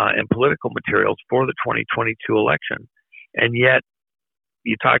and political materials for the 2022 election. And yet,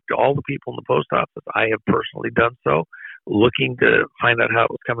 you talk to all the people in the post office. I have personally done so, looking to find out how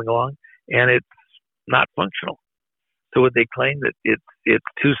it was coming along, and it's not functional. So would they claim that it's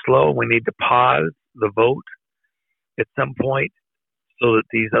too slow and we need to pause the vote at some point so that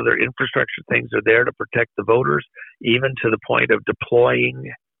these other infrastructure things are there to protect the voters, even to the point of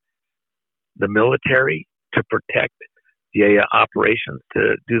deploying the military to protect the operations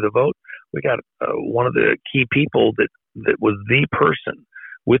to do the vote? We got one of the key people that was the person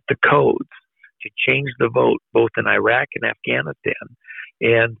with the codes to change the vote, both in Iraq and Afghanistan.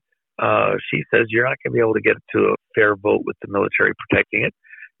 And she says you're not going to be able to get to a fair vote with the military protecting it.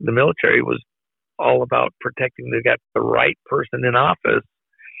 The military was all about protecting. They got the right person in office,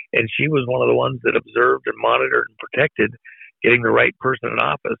 and she was one of the ones that observed and monitored and protected getting the right person in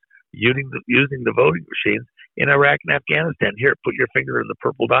office, using the voting machines in Iraq and Afghanistan. Here, put your finger in the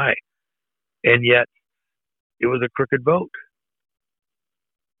purple dye. And yet, it was a crooked vote.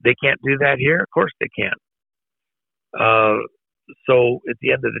 They can't do that here? Of course they can't. So at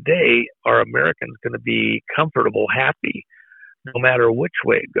the end of the day, are Americans going to be comfortable, happy, no matter which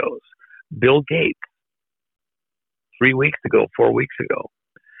way it goes? Bill Gates, 4 weeks ago,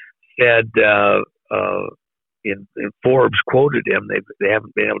 said, in Forbes quoted him. They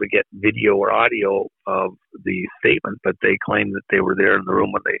haven't been able to get video or audio of the statement, but they claim that they were there in the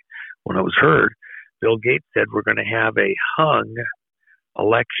room when it was heard. Bill Gates said, we're going to have a hung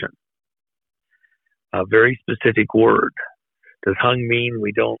election. A very specific word. Does hung mean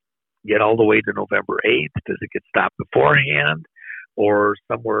we don't get all the way to November 8th? Does it get stopped beforehand? Or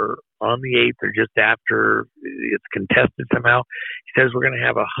somewhere on the 8th or just after it's contested somehow? He says we're going to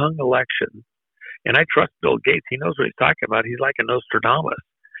have a hung election. And I trust Bill Gates. He knows what he's talking about. He's like a Nostradamus.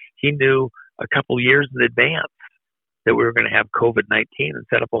 He knew a couple years in advance that we were going to have COVID-19 and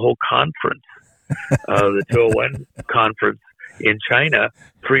set up a whole conference, the 201 conference in China,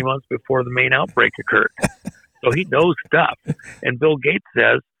 3 months before the main outbreak occurred. So he knows stuff. And Bill Gates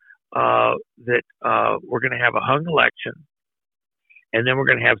says that we're going to have a hung election, and then we're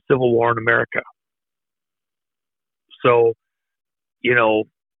going to have civil war in America. So,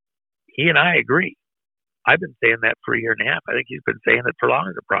 he and I agree. I've been saying that for a year and a half. I think he's been saying it for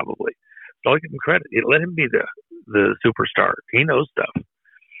longer, probably. So I give him credit. Let him be the superstar. He knows stuff.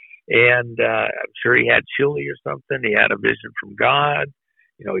 And I'm sure he had chili or something. He had a vision from God.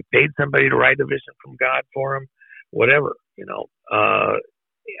 He paid somebody to write a vision from God for him. Whatever. He's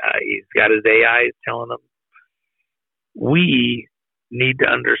got his AIs telling him. We need to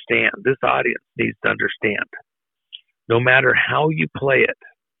understand. This audience needs to understand. No matter how you play it,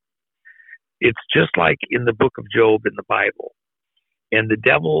 it's just like in the book of Job in the Bible. And the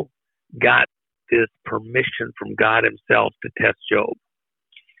devil got this permission from God himself to test Job.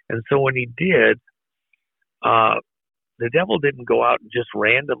 And so when he did, the devil didn't go out and just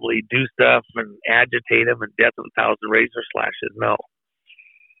randomly do stuff and agitate him and death of 1,000 razor slashes. No.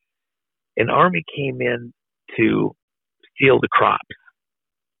 An army came in to steal the crops.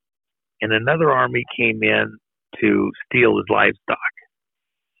 And another army came in to steal his livestock.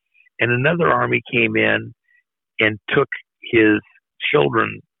 And another army came in and took his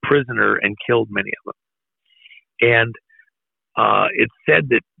children prisoner and killed many of them. And it's said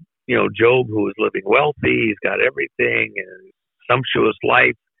that, Job, who was living wealthy, he's got everything, and sumptuous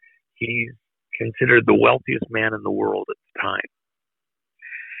life, he's considered the wealthiest man in the world at the time.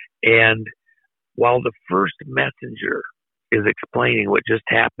 And while the first messenger is explaining what just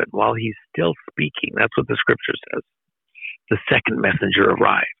happened, while he's still speaking, that's what the scripture says, the second messenger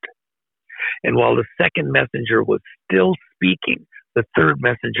arrived. And while the second messenger was still speaking, the third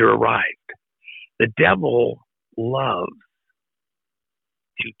messenger arrived. The devil loves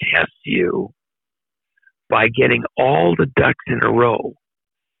to test you by getting all the ducks in a row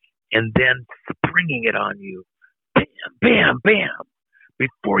and then springing it on you. Bam, bam, bam.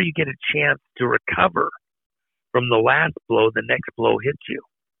 Before you get a chance to recover from the last blow, the next blow hits you.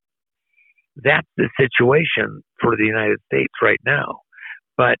 That's the situation for the United States right now.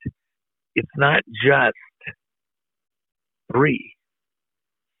 But it's not just 3.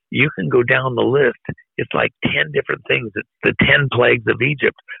 You can go down the list. It's like 10 different things. It's the 10 plagues of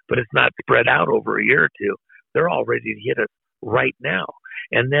Egypt, but it's not spread out over a year or two. They're all ready to hit us right now.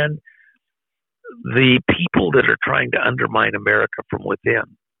 And then the people that are trying to undermine America from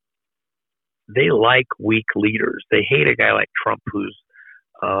within, they like weak leaders. They hate a guy like Trump, who's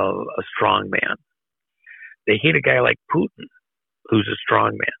a strong man. They hate a guy like Putin, who's a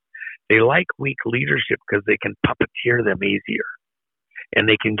strong man. They like weak leadership because they can puppeteer them easier, and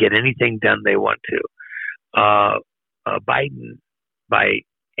they can get anything done they want to. Biden, by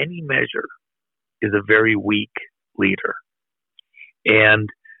any measure, is a very weak leader. And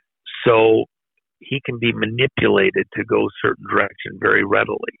so he can be manipulated to go a certain direction very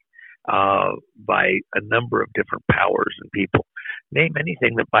readily by a number of different powers and people. Name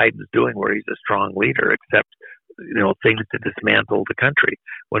anything that Biden's doing where he's a strong leader, except things to dismantle the country.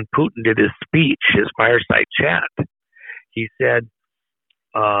 When Putin did his speech, his fireside chat, he said,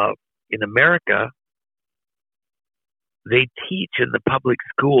 in America, they teach in the public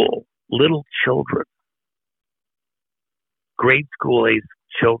school little children, grade school age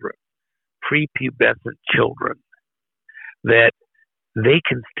children, prepubescent children, that they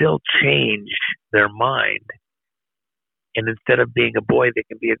can still change their mind. And instead of being a boy, they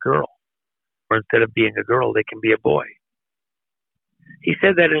can be a girl. Or instead of being a girl, they can be a boy. He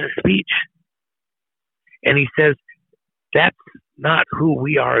said that in a speech. And he says, that's not who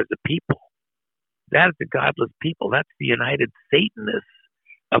we are as a people. That is the godless people. That's the united Satanists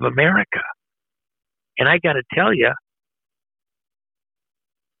of America. And I got to tell you,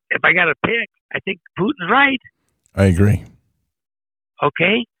 if I got to pick, I think Putin's right. I agree.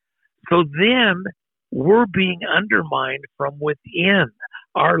 Okay? So then we're being undermined from within.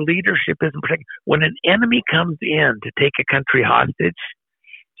 Our leadership isn't protected. When an enemy comes in to take a country hostage,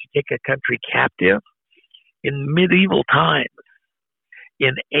 to take a country captive, in medieval times,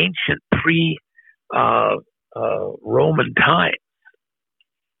 in ancient Roman times,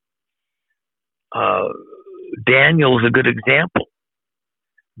 Daniel is a good example.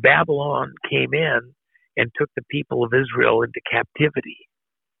 Babylon came in and took the people of Israel into captivity.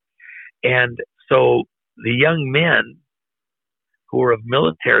 And so the young men who were of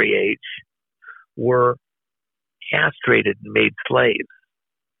military age were castrated and made slaves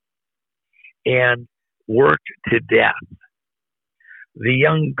and worked to death. The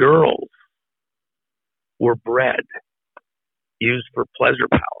young girls were bred, used for pleasure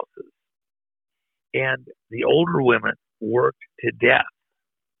palaces, and the older women worked to death.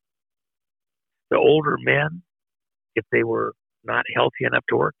 The older men, if they were not healthy enough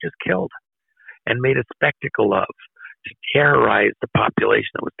to work, just killed and made a spectacle of to terrorize the population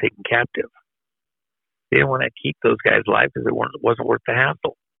that was taken captive. They didn't want to keep those guys alive because it wasn't worth the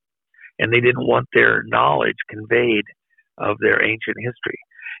hassle. And they didn't want their knowledge conveyed of their ancient history.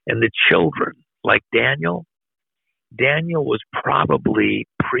 And the children, like Daniel was probably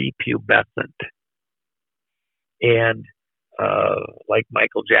prepubescent. And like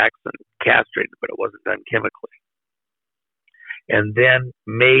Michael Jackson, castrated, but it wasn't done chemically. And then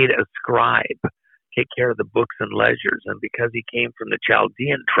made a scribe take care of the books and ledgers. And because he came from the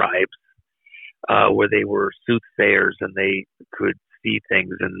Chaldean tribes, where they were soothsayers and they could see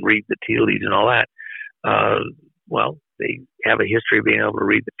things and read the tea leaves and all that, well, they have a history of being able to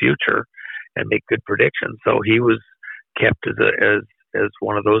read the future and make good predictions. So he was kept as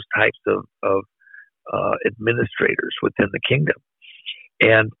one of those types of administrators within the kingdom.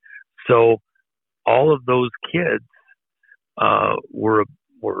 And so all of those kids were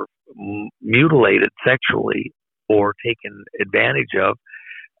mutilated sexually or taken advantage of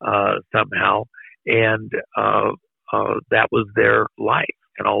somehow, and that was their life.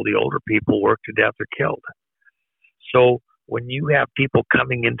 And all the older people worked to death or killed. So when you have people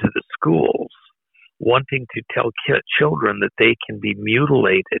coming into the schools wanting to tell children that they can be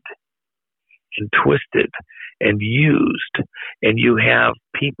mutilated and twisted and used, and you have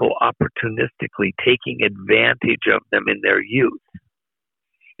people opportunistically taking advantage of them in their youth,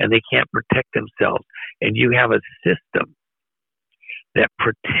 and they can't protect themselves, and you have a system that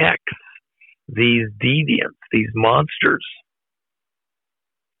protects these deviants, these monsters,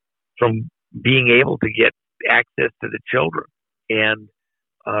 from being able to get access to the children and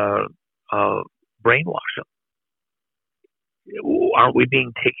brainwash them. Aren't we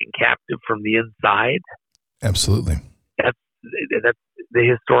being taken captive from the inside? Absolutely. That's the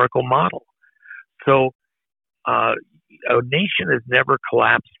historical model. So a nation has never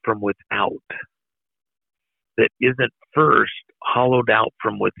collapsed from without that isn't first hollowed out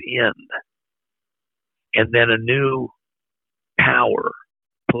from within, and then a new power,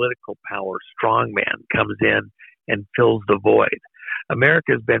 political power, strongman comes in and fills the void.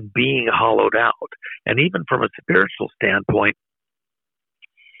 America has been being hollowed out. And even from a spiritual standpoint,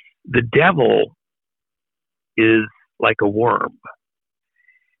 the devil is like a worm.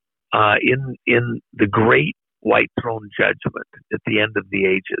 In the great white throne judgment at the end of the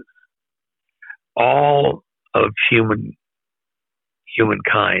ages, all of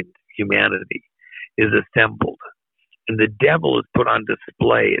humankind, humanity, is assembled. And the devil is put on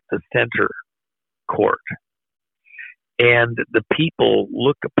display at the center court. And the people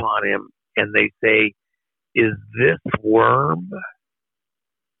look upon him and they say, is this worm,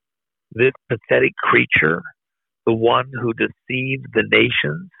 this pathetic creature, the one who deceived the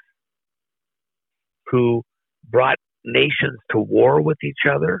nations, who brought nations to war with each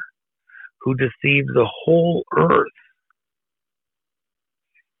other, who deceived the whole earth?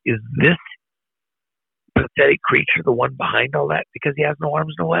 Is this pathetic creature the one behind all that? Because he has no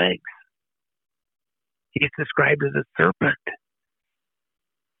arms, no legs. He's described as a serpent.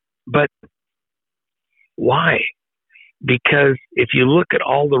 But why? Because if you look at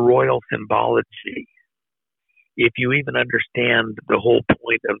all the royal symbology, if you even understand the whole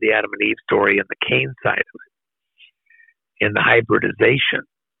point of the Adam and Eve story and the Cain side of in hybridization,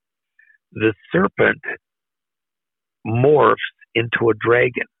 the serpent morphs into a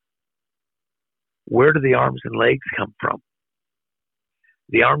dragon. Where do the arms and legs come from?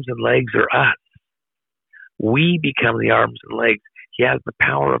 The arms and legs are us. We become the arms and legs. He has the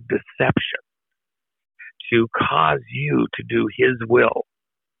power of deception to cause you to do his will.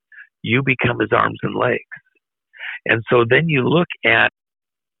 You become his arms and legs. And so then you look at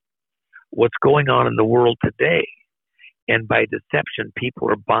what's going on in the world today, and by deception, people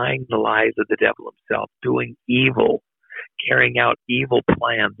are buying the lies of the devil himself, doing evil, carrying out evil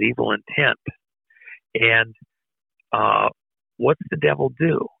plans, evil intent. And what's the devil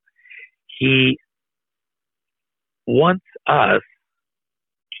do? He wants us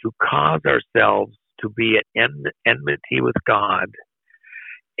to cause ourselves to be at enmity with God.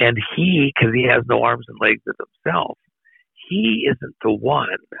 And he, because he has no arms and legs of himself, he isn't the one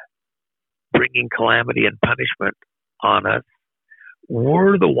bringing calamity and punishment on us.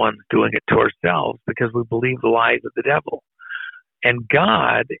 We're the ones doing it to ourselves because we believe the lies of the devil. And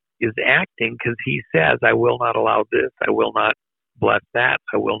God is acting because he says, I will not allow this, I will not bless that,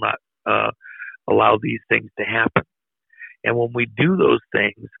 I will not allow these things to happen. And when we do those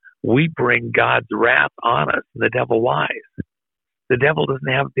things, we bring God's wrath on us, and the devil lies. The devil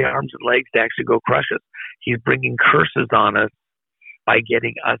doesn't have the arms and legs to actually go crush us. He's bringing curses on us by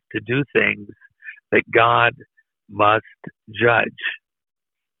getting us to do things that God must judge,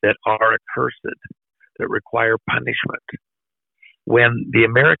 that are accursed, that require punishment. When the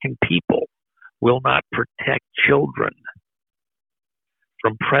American people will not protect children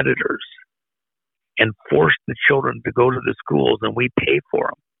from predators and force the children to go to the schools, and we pay for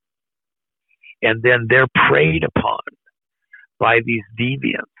them, and then they're preyed upon by these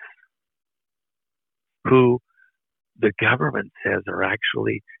deviants who the government says are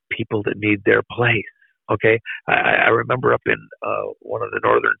actually people that need their place. Okay, I remember up in one of the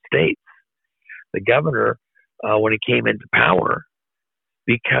northern states, the governor, when he came into power,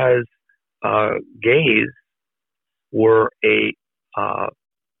 because gays were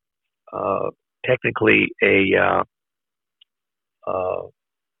technically a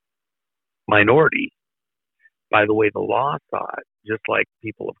minority by the way the law saw it, just like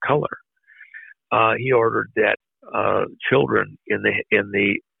people of color. He ordered that children in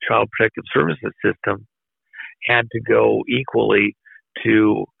the Child Protective Services system had to go equally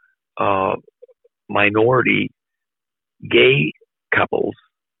to minority gay couples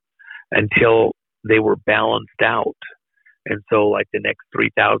until they were balanced out. And so, like the next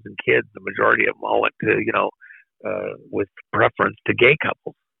 3,000 kids, the majority of them all went to, with preference to gay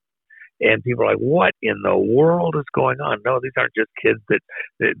couples. And people are like, what in the world is going on? No, these aren't just kids that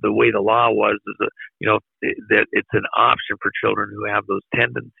the way the law was, is that it's an option for children who have those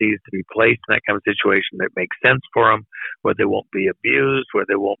tendencies to be placed in that kind of situation that makes sense for them, where they won't be abused, where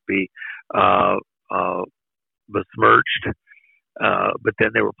they won't be besmirched. But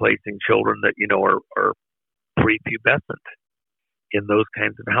then they were placing children that, are prepubescent in those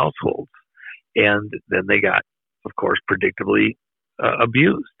kinds of households. And then they got, of course, predictably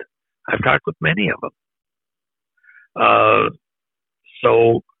abused. I've talked with many of them.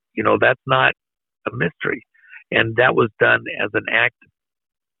 So, that's not a mystery. And that was done as an act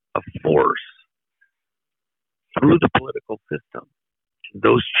of force through the political system.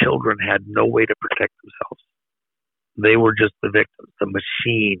 Those children had no way to protect themselves. They were just the victims. The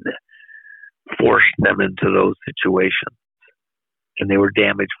machine forced them into those situations, and they were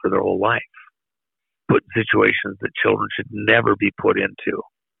damaged for their whole life, put in situations that children should never be put into.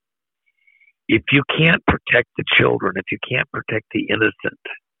 If you can't protect the children, if you can't protect the innocent,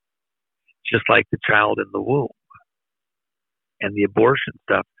 just like the child in the womb and the abortion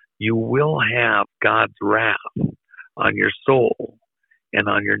stuff, you will have God's wrath on your soul and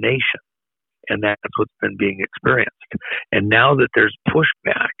on your nation. And that's what's been being experienced. And now that there's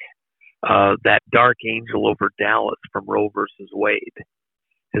pushback, that dark angel over Dallas from Roe versus Wade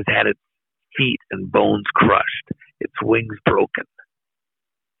has had its feet and bones crushed, its wings broken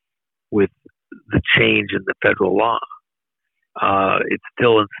with the change in the federal law. It's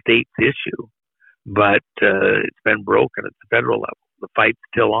still a state's issue, but it's been broken at the federal level. The fight's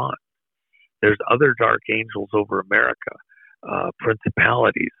still on. There's other dark angels over America,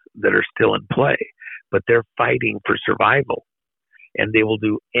 principalities that are still in play, but they're fighting for survival. And they will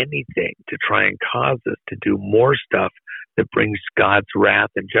do anything to try and cause us to do more stuff that brings God's wrath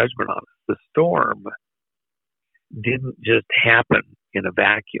and judgment on us. The storm didn't just happen in a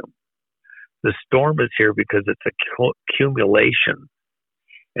vacuum. The storm is here because it's an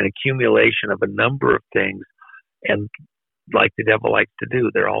accumulation of a number of things. And like the devil likes to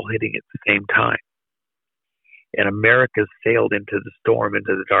do, they're all hitting at the same time. and America sailed into the storm,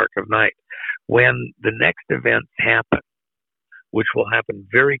 into the dark of night. When the next events happen, which will happen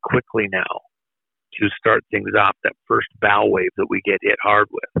very quickly now to start things off, that first bow wave that we get hit hard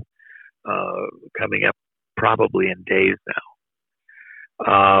with, coming up probably in days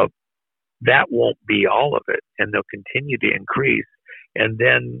now, that won't be all of it, and they'll continue to increase. And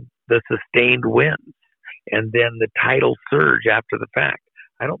then the sustained winds, and then the tidal surge after the fact.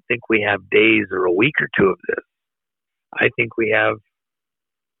 I don't think we have days or a week or two of this. I think we have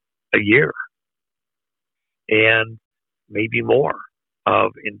a year and maybe more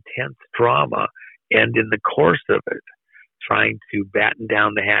of intense drama, and in the course of it, trying to batten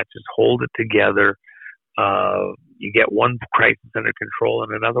down the hatches, hold it together. You get one crisis under control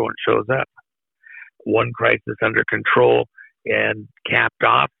and another one shows up. One crisis under control and capped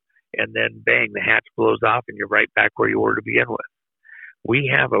off, and then bang, the hatch blows off and you're right back where you were to begin with.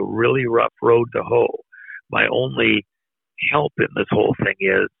 We have a really rough road to hoe. My only help in this whole thing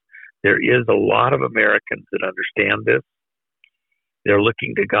is there is a lot of Americans that understand this. They're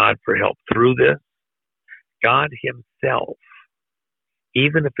looking to God for help through this. God himself,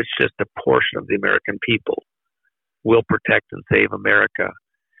 even if it's just a portion of the American people, will protect and save America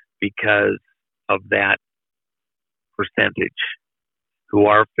because of that percentage who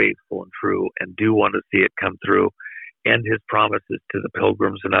are faithful and true and do want to see it come through, and his promises to the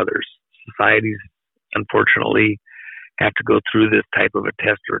pilgrims and others. Societies, unfortunately, have to go through this type of a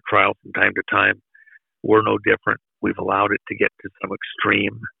test or a trial from time to time. We're no different. We've allowed it to get to some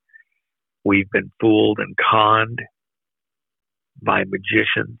extreme. We've been fooled and conned by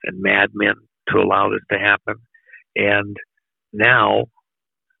magicians and madmen to allow this to happen. And now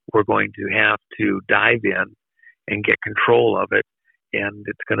we're going to have to dive in and get control of it. And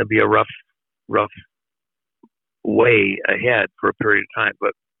it's going to be a rough way ahead for a period of time,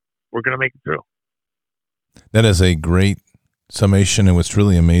 but we're going to make it through. That is a great summation. And what's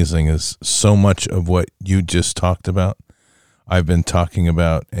really amazing is so much of what you just talked about, I've been talking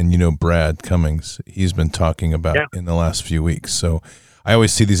about, and Brad Cummings, he's been talking about in the last few weeks. So I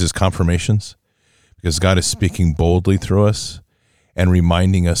always see these as confirmations because God is speaking boldly through us and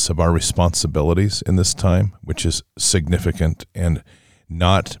reminding us of our responsibilities in this time, which is significant and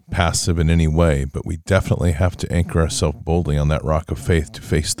not passive in any way, but we definitely have to anchor ourselves boldly on that rock of faith to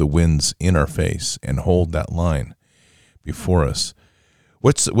face the winds in our face and hold that line before us.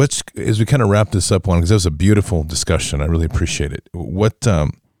 What's as we kind of wrap this up, because that was a beautiful discussion. I really appreciate it. What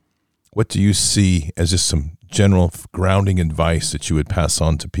do you see as just some general grounding advice that you would pass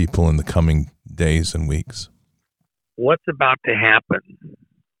on to people in the coming days and weeks? What's about to happen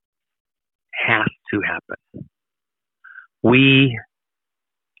has to happen. We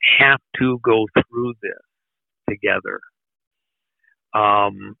have to go through this together.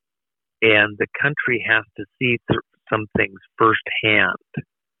 And the country has to see some things firsthand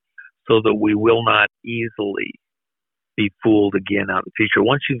so that we will not easily be fooled again out in the future.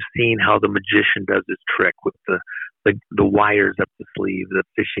 Once you've seen how the magician does his trick with the wires up the sleeve, the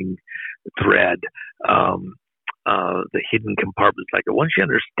fishing thread, the hidden compartments like it, once you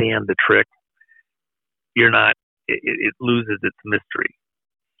understand the trick, it loses its mystery.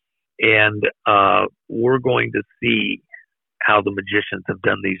 And we're going to see how the magicians have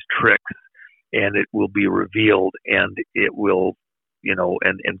done these tricks, and it will be revealed, and it will,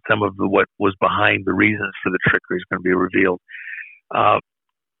 and some of what was behind the reasons for the trickery is going to be revealed. I've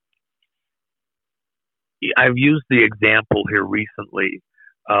used the example here recently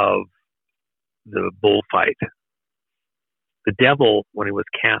of the bullfight. The devil, when he was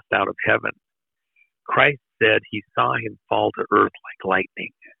cast out of heaven, Christ said he saw him fall to earth like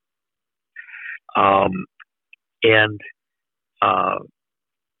lightning.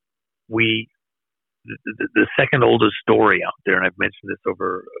 The second oldest story out there, and I've mentioned this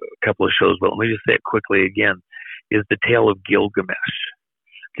over a couple of shows, but let me just say it quickly again, is the tale of Gilgamesh.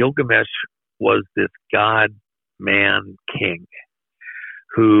 Gilgamesh was this god-man king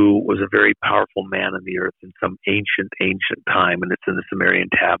who was a very powerful man on the earth in some ancient time, and it's in the Sumerian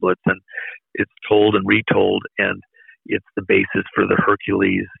tablets, and it's told and retold, and it's the basis for the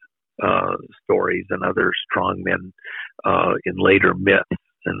Hercules stories and other strong men in later myths.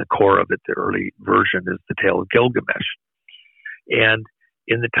 And the core of it, the early version, is the tale of Gilgamesh. And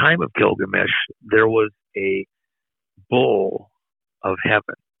in the time of Gilgamesh, there was a bull of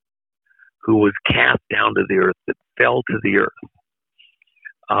heaven who was cast down to the earth, that fell to the earth,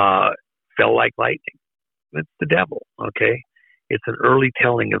 fell like lightning. It's the devil, okay? It's an early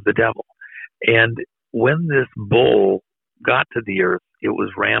telling of the devil. And when this bull got to the earth, it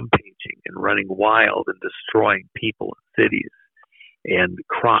was rampaging and running wild and destroying people and cities and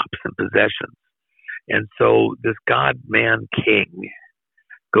crops and possessions. And so this God-man king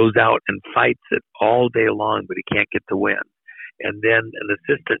goes out and fights it all day long, but he can't get the win. And then an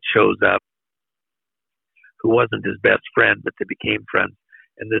assistant shows up who wasn't his best friend, but they became friends.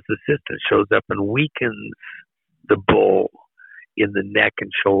 And this assistant shows up and weakens the bull in the neck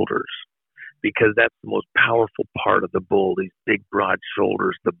and shoulders, because that's the most powerful part of the bull, these big, broad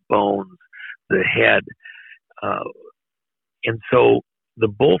shoulders, the bones, the head. And so the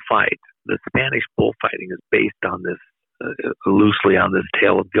bullfight, the Spanish bullfighting, is based on this, loosely on this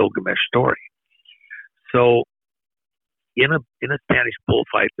Tale of Gilgamesh story. So in a Spanish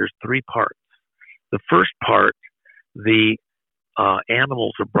bullfight, there's three parts. The first part, the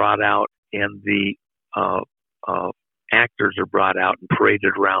animals are brought out and the actors are brought out and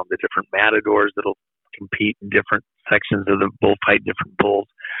paraded around, the different matadors that'll compete in different sections of the bullfight, different bulls,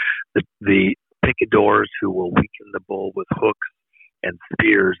 the picadors who will weaken the bull with hooks and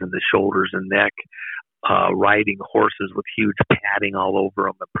spears in the shoulders and neck, riding horses with huge padding all over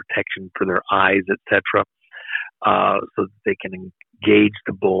them, a protection for their eyes, etc., so that they can engage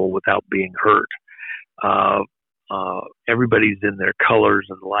the bull without being hurt. Everybody's in their colors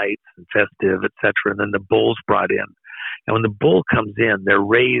and lights and festive, etc., and then the bull's brought in. And when the bull comes in, they're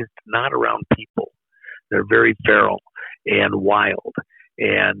raised not around people. They're very feral and wild,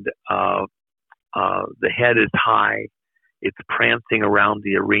 and the head is high. It's prancing around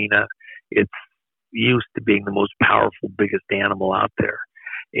the arena. It's used to being the most powerful, biggest animal out there.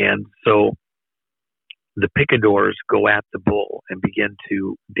 And so the picadors go at the bull and begin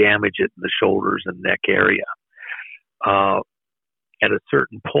to damage it in the shoulders and neck area. At a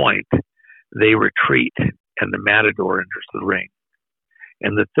certain point, they retreat and the matador enters the ring.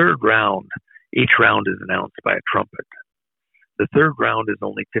 And the third round, each round is announced by a trumpet. The third round is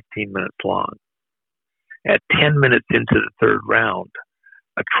only 15 minutes long. At 10 minutes into the third round,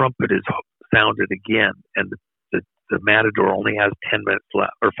 a trumpet is sounded again, and the matador only has 10 minutes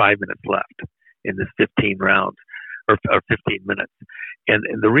left, or 5 minutes left in this 15 rounds, or 15 minutes. And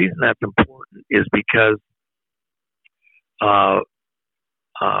the reason that's important is because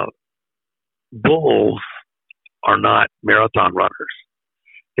bulls are not marathon runners.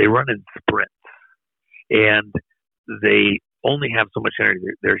 They run in sprints, and they only have so much energy.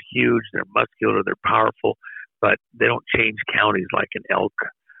 They're huge, they're muscular, they're powerful, but they don't change counties like an elk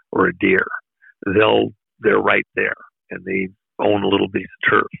or a deer. They're right there, and they own a little piece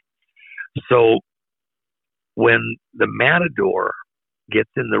of turf. So when the matador gets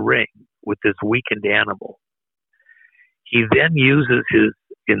in the ring with this weakened animal, he then uses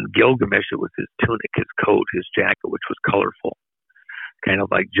in Gilgamesh, it was his tunic, his coat, his jacket, which was colorful, kind of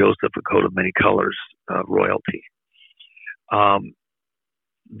like Joseph, a coat of many colors, royalty.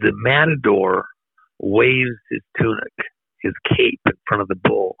 The matador waves his tunic, his cape, in front of the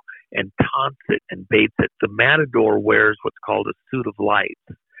bull and taunts it and baits it. The matador wears what's called a suit of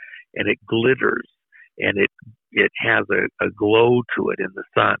lights, and it glitters, and it has a glow to it in the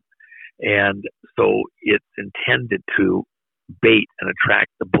sun. And so it's intended to bait and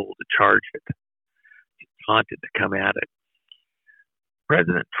attract the bull to charge it, to taunt it, to come at it.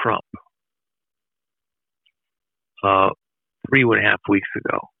 President Trump, 3.5 weeks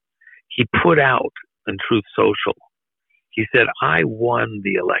ago, he put out on Truth Social, he said, "I won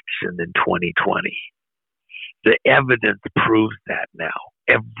the election in 2020. The evidence proves that now.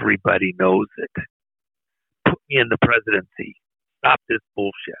 Everybody knows it. Put me in the presidency. Stop this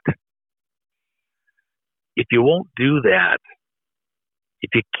bullshit." If you won't do that,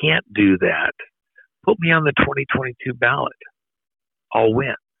 if you can't do that, put me on the 2022 ballot. I'll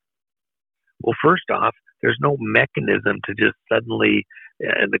win. Well, first off, there's no mechanism to just suddenly,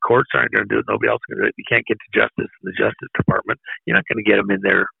 and the courts aren't going to do it, nobody else is going to do it. You can't get to justice in the Justice Department. You're not going to get them in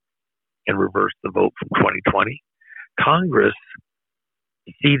there and reverse the vote from 2020. Congress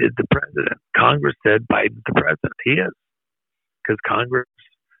seated the president. Congress said Biden's the president. He is. Because Congress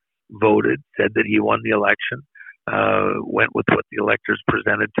voted, said that he won the election, went with what the electors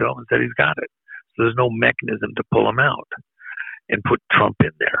presented to him and said he's got it. So there's no mechanism to pull him out and put Trump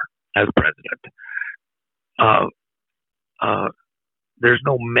in there as president. There's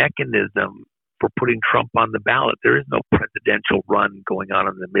no mechanism for putting Trump on the ballot. There is no presidential run going on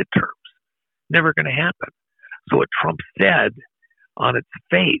in the midterms. Never going to happen. So what Trump said on its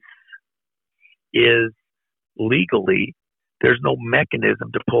face is legally there's no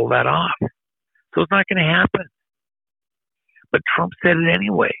mechanism to pull that off. So it's not going to happen. But Trump said it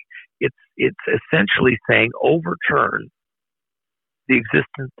anyway. It's essentially saying overturn the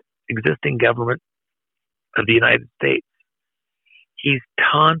existing government of the United States. He's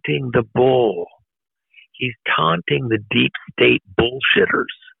taunting the bull. He's taunting the deep state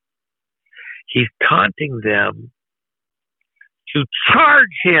bullshitters. He's taunting them to charge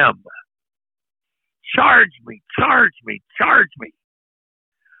him. Charge me, charge me, charge me.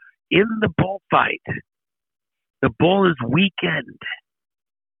 In the bullfight, the bull is weakened.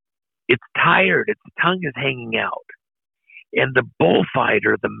 It's tired. Its tongue is hanging out. And the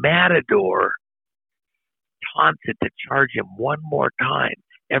bullfighter, the matador, taunts it to charge him one more time.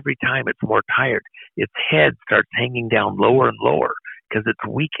 Every time it's more tired. Its head starts hanging down lower and lower because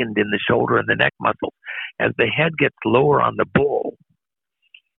it's weakened in the shoulder and the neck muscles. As the head gets lower on the bull,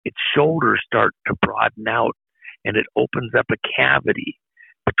 its shoulders start to broaden out, and it opens up a cavity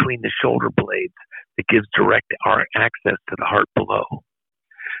between the shoulder blades that gives direct access to the heart below.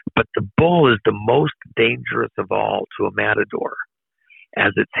 But the bull is the most dangerous of all to a matador,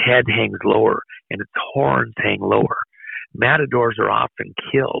 as its head hangs lower and its horns hang lower. Matadors are often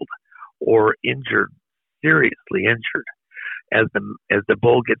killed or injured, seriously injured, as the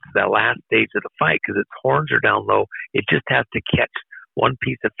bull gets to that last stage of the fight, because its horns are down low. It just has to catch one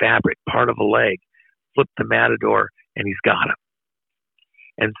piece of fabric, part of a leg, flip the matador, and he's got him.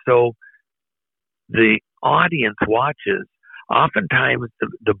 And so the audience watches. Oftentimes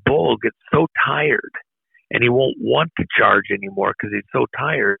the bull gets so tired and he won't want to charge anymore because he's so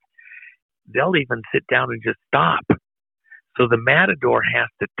tired, they'll even sit down and just stop. So the matador has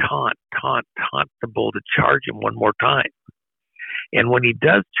to taunt the bull to charge him one more time. And when he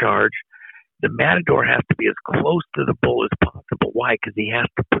does charge, the matador has to be as close to the bull as possible. Why? Because he has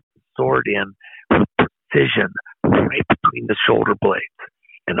to put the sword in with precision right between the shoulder blades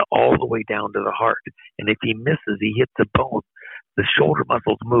and all the way down to the heart. And if he misses, he hits a bone. The shoulder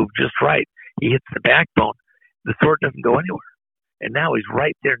muscles move just right. He hits the backbone. The sword doesn't go anywhere. And now he's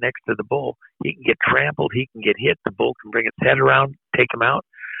right there next to the bull. He can get trampled. He can get hit. The bull can bring its head around, take him out.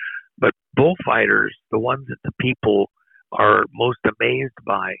 But bullfighters, the ones that the people are most amazed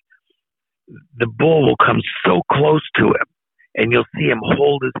by, the bull will come so close to him, and you'll see him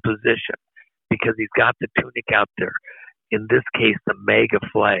hold his position because he's got the tunic out there. In this case, the MAGA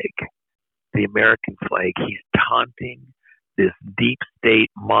flag, the American flag. He's taunting this deep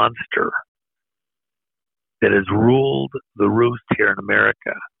state monster that has ruled the roost here in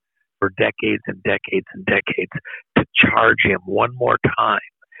America for decades and decades and decades to charge him one more time.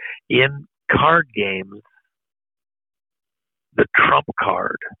 In card games, the trump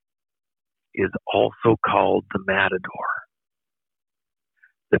card is also called the matador.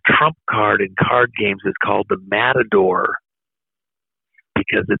 The trump card in card games is called the matador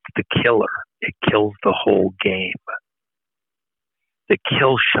because it's the killer. It kills the whole game. The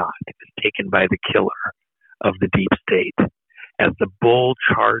kill shot is taken by the killer of the deep state. As the bull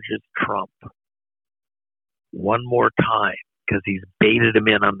charges Trump one more time, because he's baited him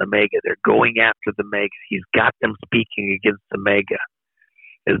in on the MAGA. They're going after the MAGA. He's got them speaking against the MAGA.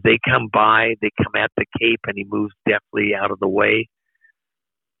 As they come by, they come at the cape, and he moves deftly out of the way.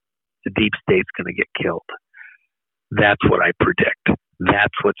 The deep state's going to get killed. That's what I predict.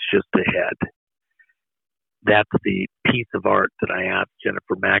 That's what's just ahead. That's the piece of art that I asked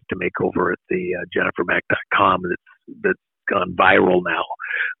Jennifer Mack to make over at the jennifermack.com that's gone viral now,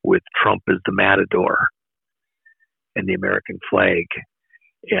 with Trump as the matador and the American flag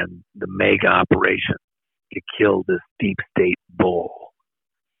and the MAGA operation to kill this deep state bull.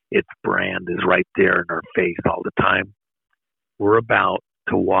 Its brand is right there in our face all the time. We're about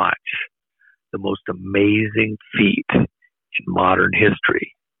to watch the most amazing feat in modern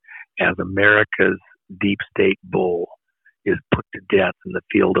history as America's deep state bull is put to death in the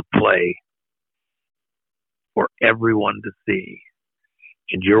field of play for everyone to see.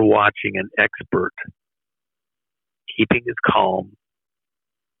 And you're watching an expert keeping his calm,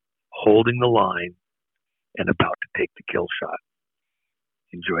 holding the line, and about to take the kill shot.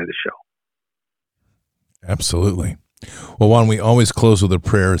 Enjoy the show. Absolutely. Well, Juan, we always close with a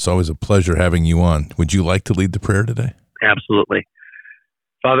prayer. It's always a pleasure having you on. Would you like to lead the prayer today? Absolutely.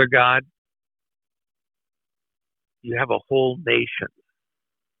 Father God, you have a whole nation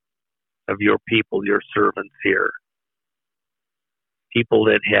of your people, your servants here. People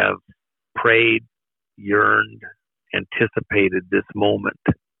that have prayed, yearned, anticipated this moment.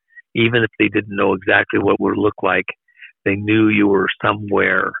 Even if they didn't know exactly what it would look like, they knew you were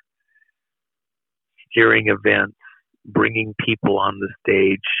somewhere steering events, bringing people on the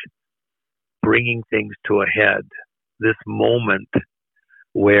stage, bringing things to a head. This moment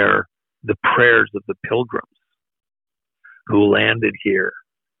where the prayers of the pilgrims who landed here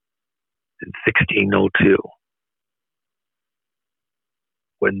in 1602,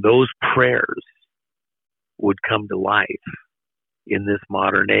 when those prayers would come to life in this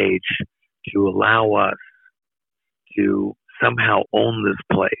modern age to allow us to somehow own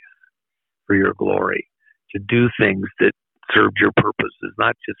this place for your glory, to do things that serve your purposes,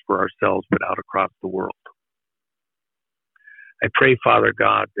 not just for ourselves, but out across the world. I pray, Father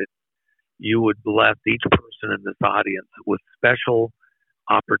God, that you would bless each person in this audience with special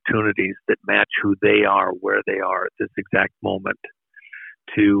opportunities that match who they are, where they are at this exact moment,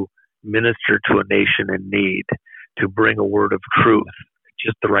 to minister to a nation in need, to bring a word of truth at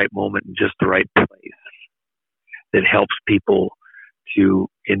just the right moment in just the right place that helps people to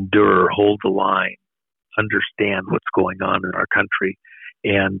endure, hold the line, understand what's going on in our country,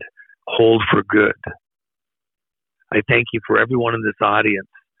 and hold for good. I thank you for everyone in this audience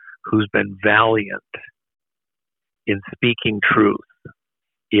who's been valiant in speaking truth,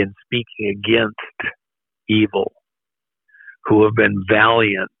 in speaking against evil, who have been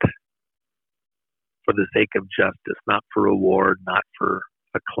valiant for the sake of justice, not for reward, not for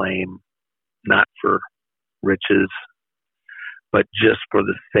acclaim, not for riches, but just for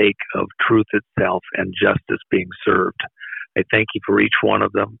the sake of truth itself and justice being served. I thank you for each one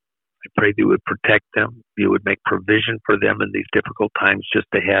of them. I pray that you would protect them, you would make provision for them in these difficult times just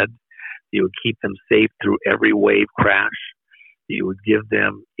ahead, you would keep them safe through every wave crash, you would give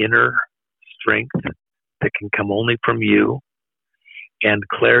them inner strength that can come only from you, and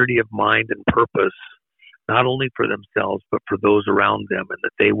clarity of mind and purpose, not only for themselves, but for those around them, and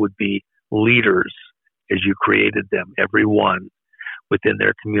that they would be leaders as you created them, every one, within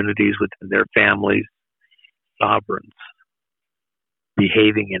their communities, within their families, sovereigns,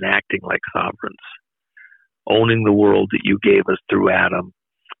 behaving and acting like sovereigns, owning the world that you gave us through Adam,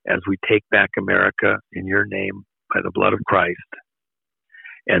 as we take back America in your name by the blood of Christ,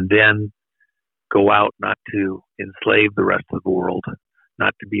 and then go out not to enslave the rest of the world,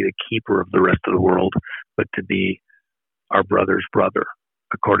 not to be the keeper of the rest of the world, but to be our brother's brother,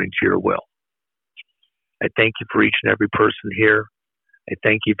 according to your will. I thank you for each and every person here. I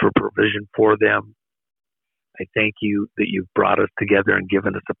thank you for provision for them. I thank you that you've brought us together and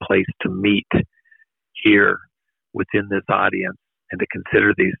given us a place to meet here within this audience and to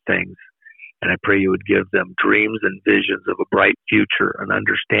consider these things. And I pray you would give them dreams and visions of a bright future, an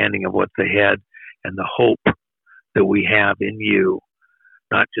understanding of what's ahead, and the hope that we have in you,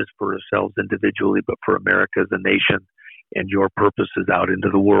 not just for ourselves individually, but for America as a nation and your purposes out into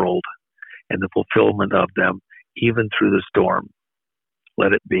the world and the fulfillment of them, even through the storm.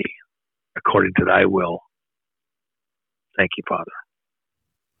 Let it be according to thy will. Thank you, Father.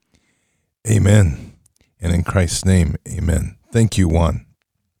 Amen. And in Christ's name, amen. Thank you, Juan.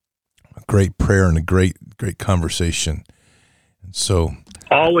 A great prayer and a great conversation. And so,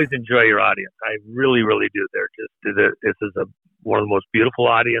 always enjoy your audience. I really, really do. This is one of the most beautiful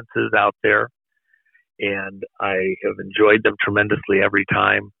audiences out there, and I have enjoyed them tremendously every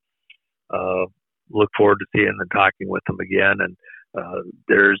time. Look forward to seeing and talking with them again. And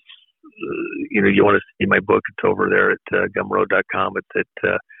there's, you want to see my book, it's over there at gumroad.com. It's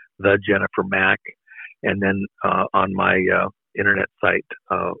at The Jennifer Mack. And then on my internet site,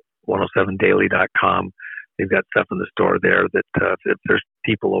 107daily.com, they've got stuff in the store there that if there's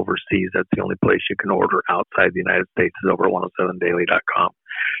people overseas, that's the only place you can order outside the United States is over at 107daily.com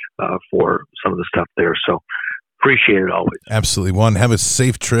for some of the stuff there. So appreciate it always. Absolutely. Juan, have a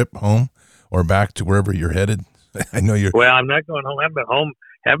safe trip home or back to wherever you're headed. I know you're... Well, I'm not going home.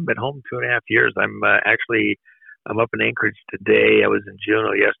 Haven't been home 2.5 years. I'm up in Anchorage today. I was in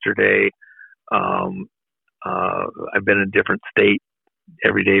Juneau yesterday. I've been in a different state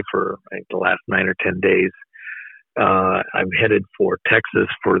every day for I think the last 9 or 10 days. I'm headed for Texas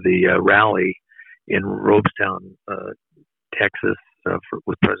for the rally in Robestown, Texas,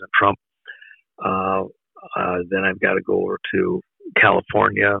 with President Trump. Then I've got to go over to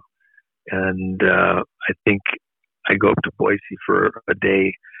California, and I think I go up to Boise for a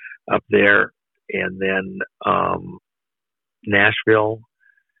day up there, and then Nashville,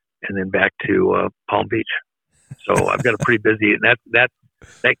 and then back to Palm Beach. So I've got a pretty busy, and that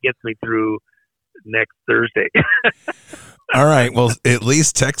gets me through next Thursday. All right. Well, at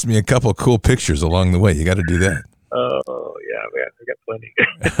least text me a couple of cool pictures along the way. You got to do that. Oh, yeah, man. I got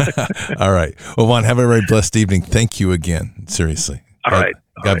plenty. All right. Well, Juan, have a very blessed evening. Thank you again. Seriously. All right.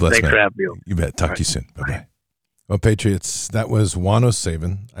 God bless. Thanks man. for having me. You bet. Talk to you soon. Bye-bye. Well, Patriots, that was Juan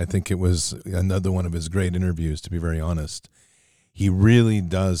O'Savin. I think it was another one of his great interviews, to be very honest. He really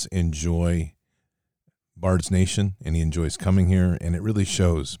does enjoy Bard's Nation, and he enjoys coming here, and it really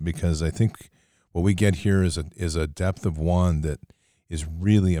shows, because I think what we get here is a depth of Juan that is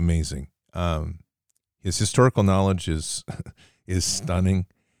really amazing. His historical knowledge is stunning,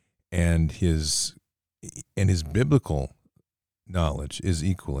 and his biblical knowledge is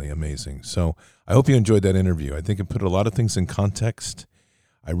equally amazing. So I hope you enjoyed that interview. I think it put a lot of things in context.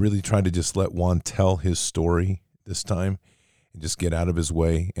 I really tried to just let Juan tell his story this time and just get out of his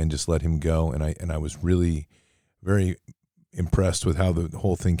way and just let him go. And I was really very impressed with how the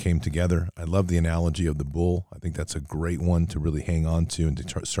whole thing came together. I love the analogy of the bull. I think that's a great one to really hang on to and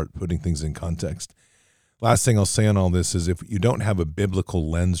to start putting things in context. Last thing I'll say on all this is if you don't have a biblical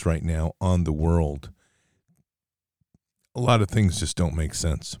lens right now on the world, a lot of things just don't make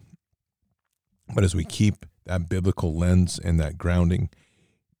sense. But as we keep that biblical lens and that grounding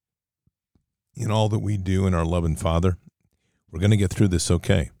in all that we do in our loving Father, we're going to get through this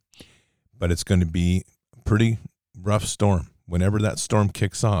okay. But it's going to be a pretty rough storm. Whenever that storm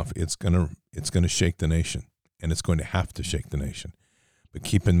kicks off, it's going to shake the nation, and it's going to have to shake the nation. But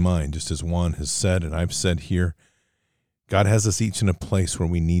keep in mind, just as Juan has said, and I've said here, God has us each in a place where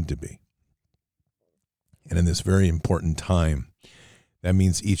we need to be. And in this very important time, that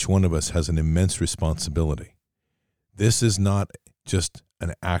means each one of us has an immense responsibility. This is not just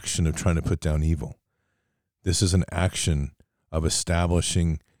an action of trying to put down evil. This is an action of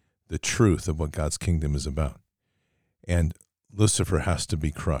establishing the truth of what God's kingdom is about. And Lucifer has to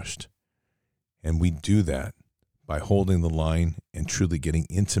be crushed. And we do that by holding the line and truly getting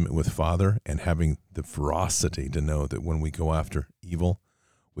intimate with Father and having the ferocity to know that when we go after evil,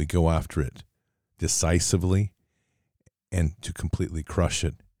 we go after it decisively and to completely crush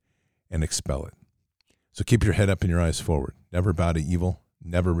it and expel it. So keep your head up and your eyes forward. Never bow to evil,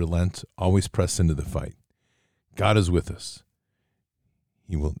 never relent, always press into the fight. God is with us.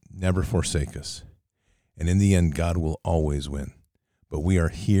 He will never forsake us. And in the end, God will always win. But we are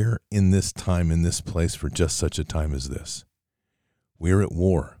here in this time, in this place, for just such a time as this. We are at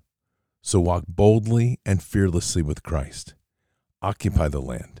war. So walk boldly and fearlessly with Christ. Occupy the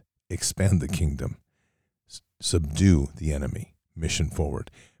land. Expand the kingdom. Subdue the enemy. Mission forward.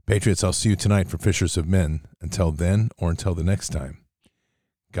 Patriots, I'll see you tonight for Fishers of Men. Until then, or until the next time,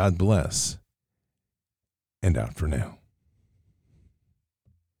 God bless, and out for now.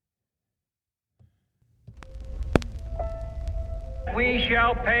 We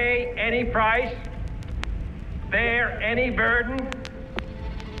shall pay any price, bear any burden,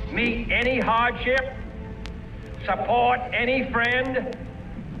 meet any hardship, support any friend,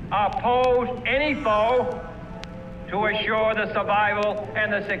 oppose any foe to assure the survival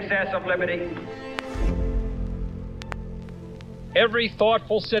and the success of liberty. Every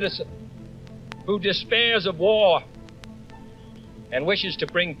thoughtful citizen who despairs of war and wishes to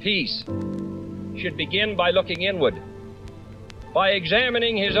bring peace should begin by looking inward, by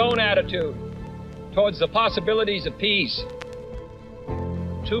examining his own attitude towards the possibilities of peace.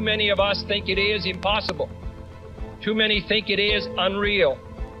 Too many of us think it is impossible. Too many think it is unreal.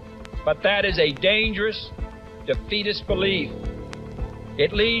 But that is a dangerous, defeatist belief.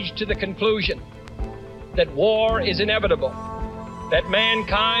 It leads to the conclusion that war is inevitable, that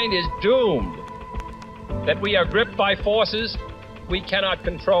mankind is doomed, that we are gripped by forces we cannot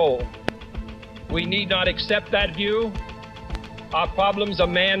control. We need not accept that view. Our problems are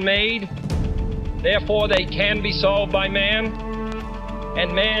man-made, therefore they can be solved by man,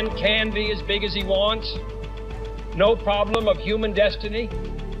 and man can be as big as he wants. No problem of human destiny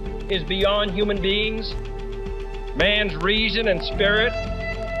is beyond human beings. Man's reason and spirit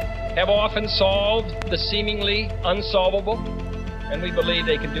have often solved the seemingly unsolvable, and we believe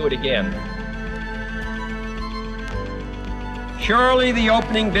they can do it again. Surely the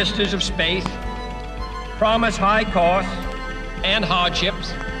opening vistas of space promise high costs and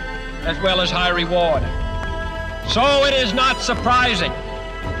hardships, as well as high reward. So it is not surprising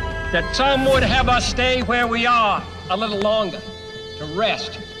that some would have us stay where we are a little longer, to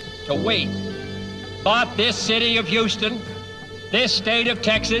rest, to wait. But this city of Houston, this state of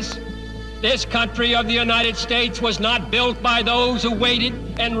Texas, this country of the United States was not built by those who waited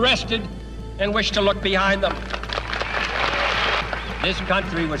and rested and wished to look behind them. This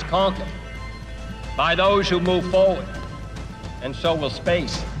country was conquered by those who move forward, and so will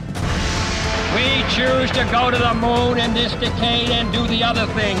space. We choose to go to the moon in this decade and do the other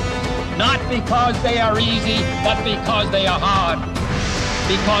thing, not because they are easy, but because they are hard.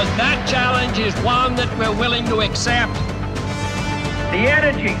 Because that challenge is one that we're willing to accept. The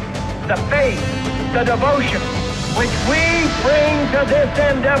energy, the faith, the devotion which we bring to this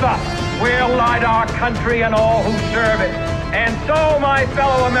endeavor will light our country and all who serve it. And so, my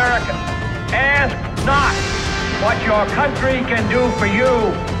fellow Americans, ask not what your country can do for you.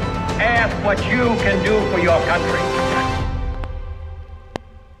 Ask what you can do for your country.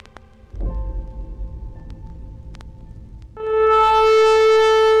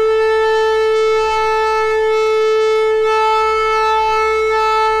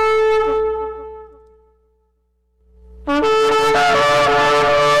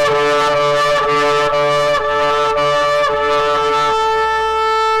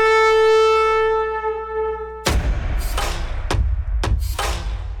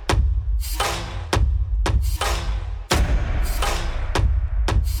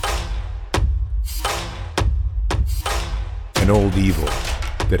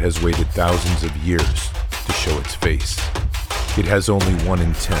 that has waited thousands of years to show its face. It has only one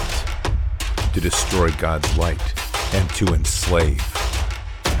intent: to destroy God's light and to enslave.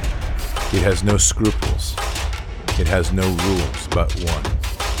 It has no scruples. It has no rules but one: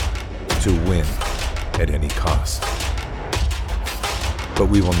 to win at any cost. But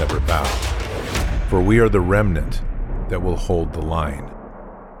we will never bow, for we are the remnant that will hold the line.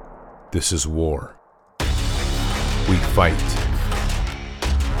 This is war. We fight.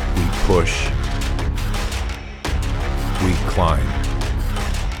 We push. We climb.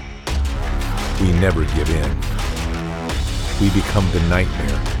 We never give in. We become the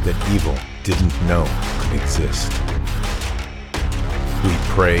nightmare that evil didn't know could exist. We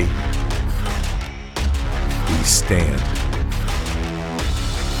pray. We stand.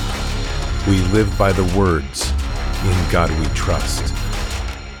 We live by the words, "In God we trust."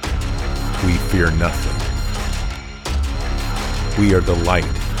 We fear nothing. We are the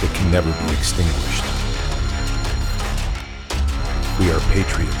light that can never be extinguished. We are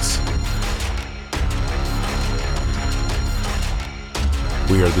patriots.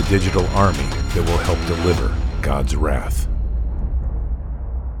 We are the digital army that will help deliver God's wrath.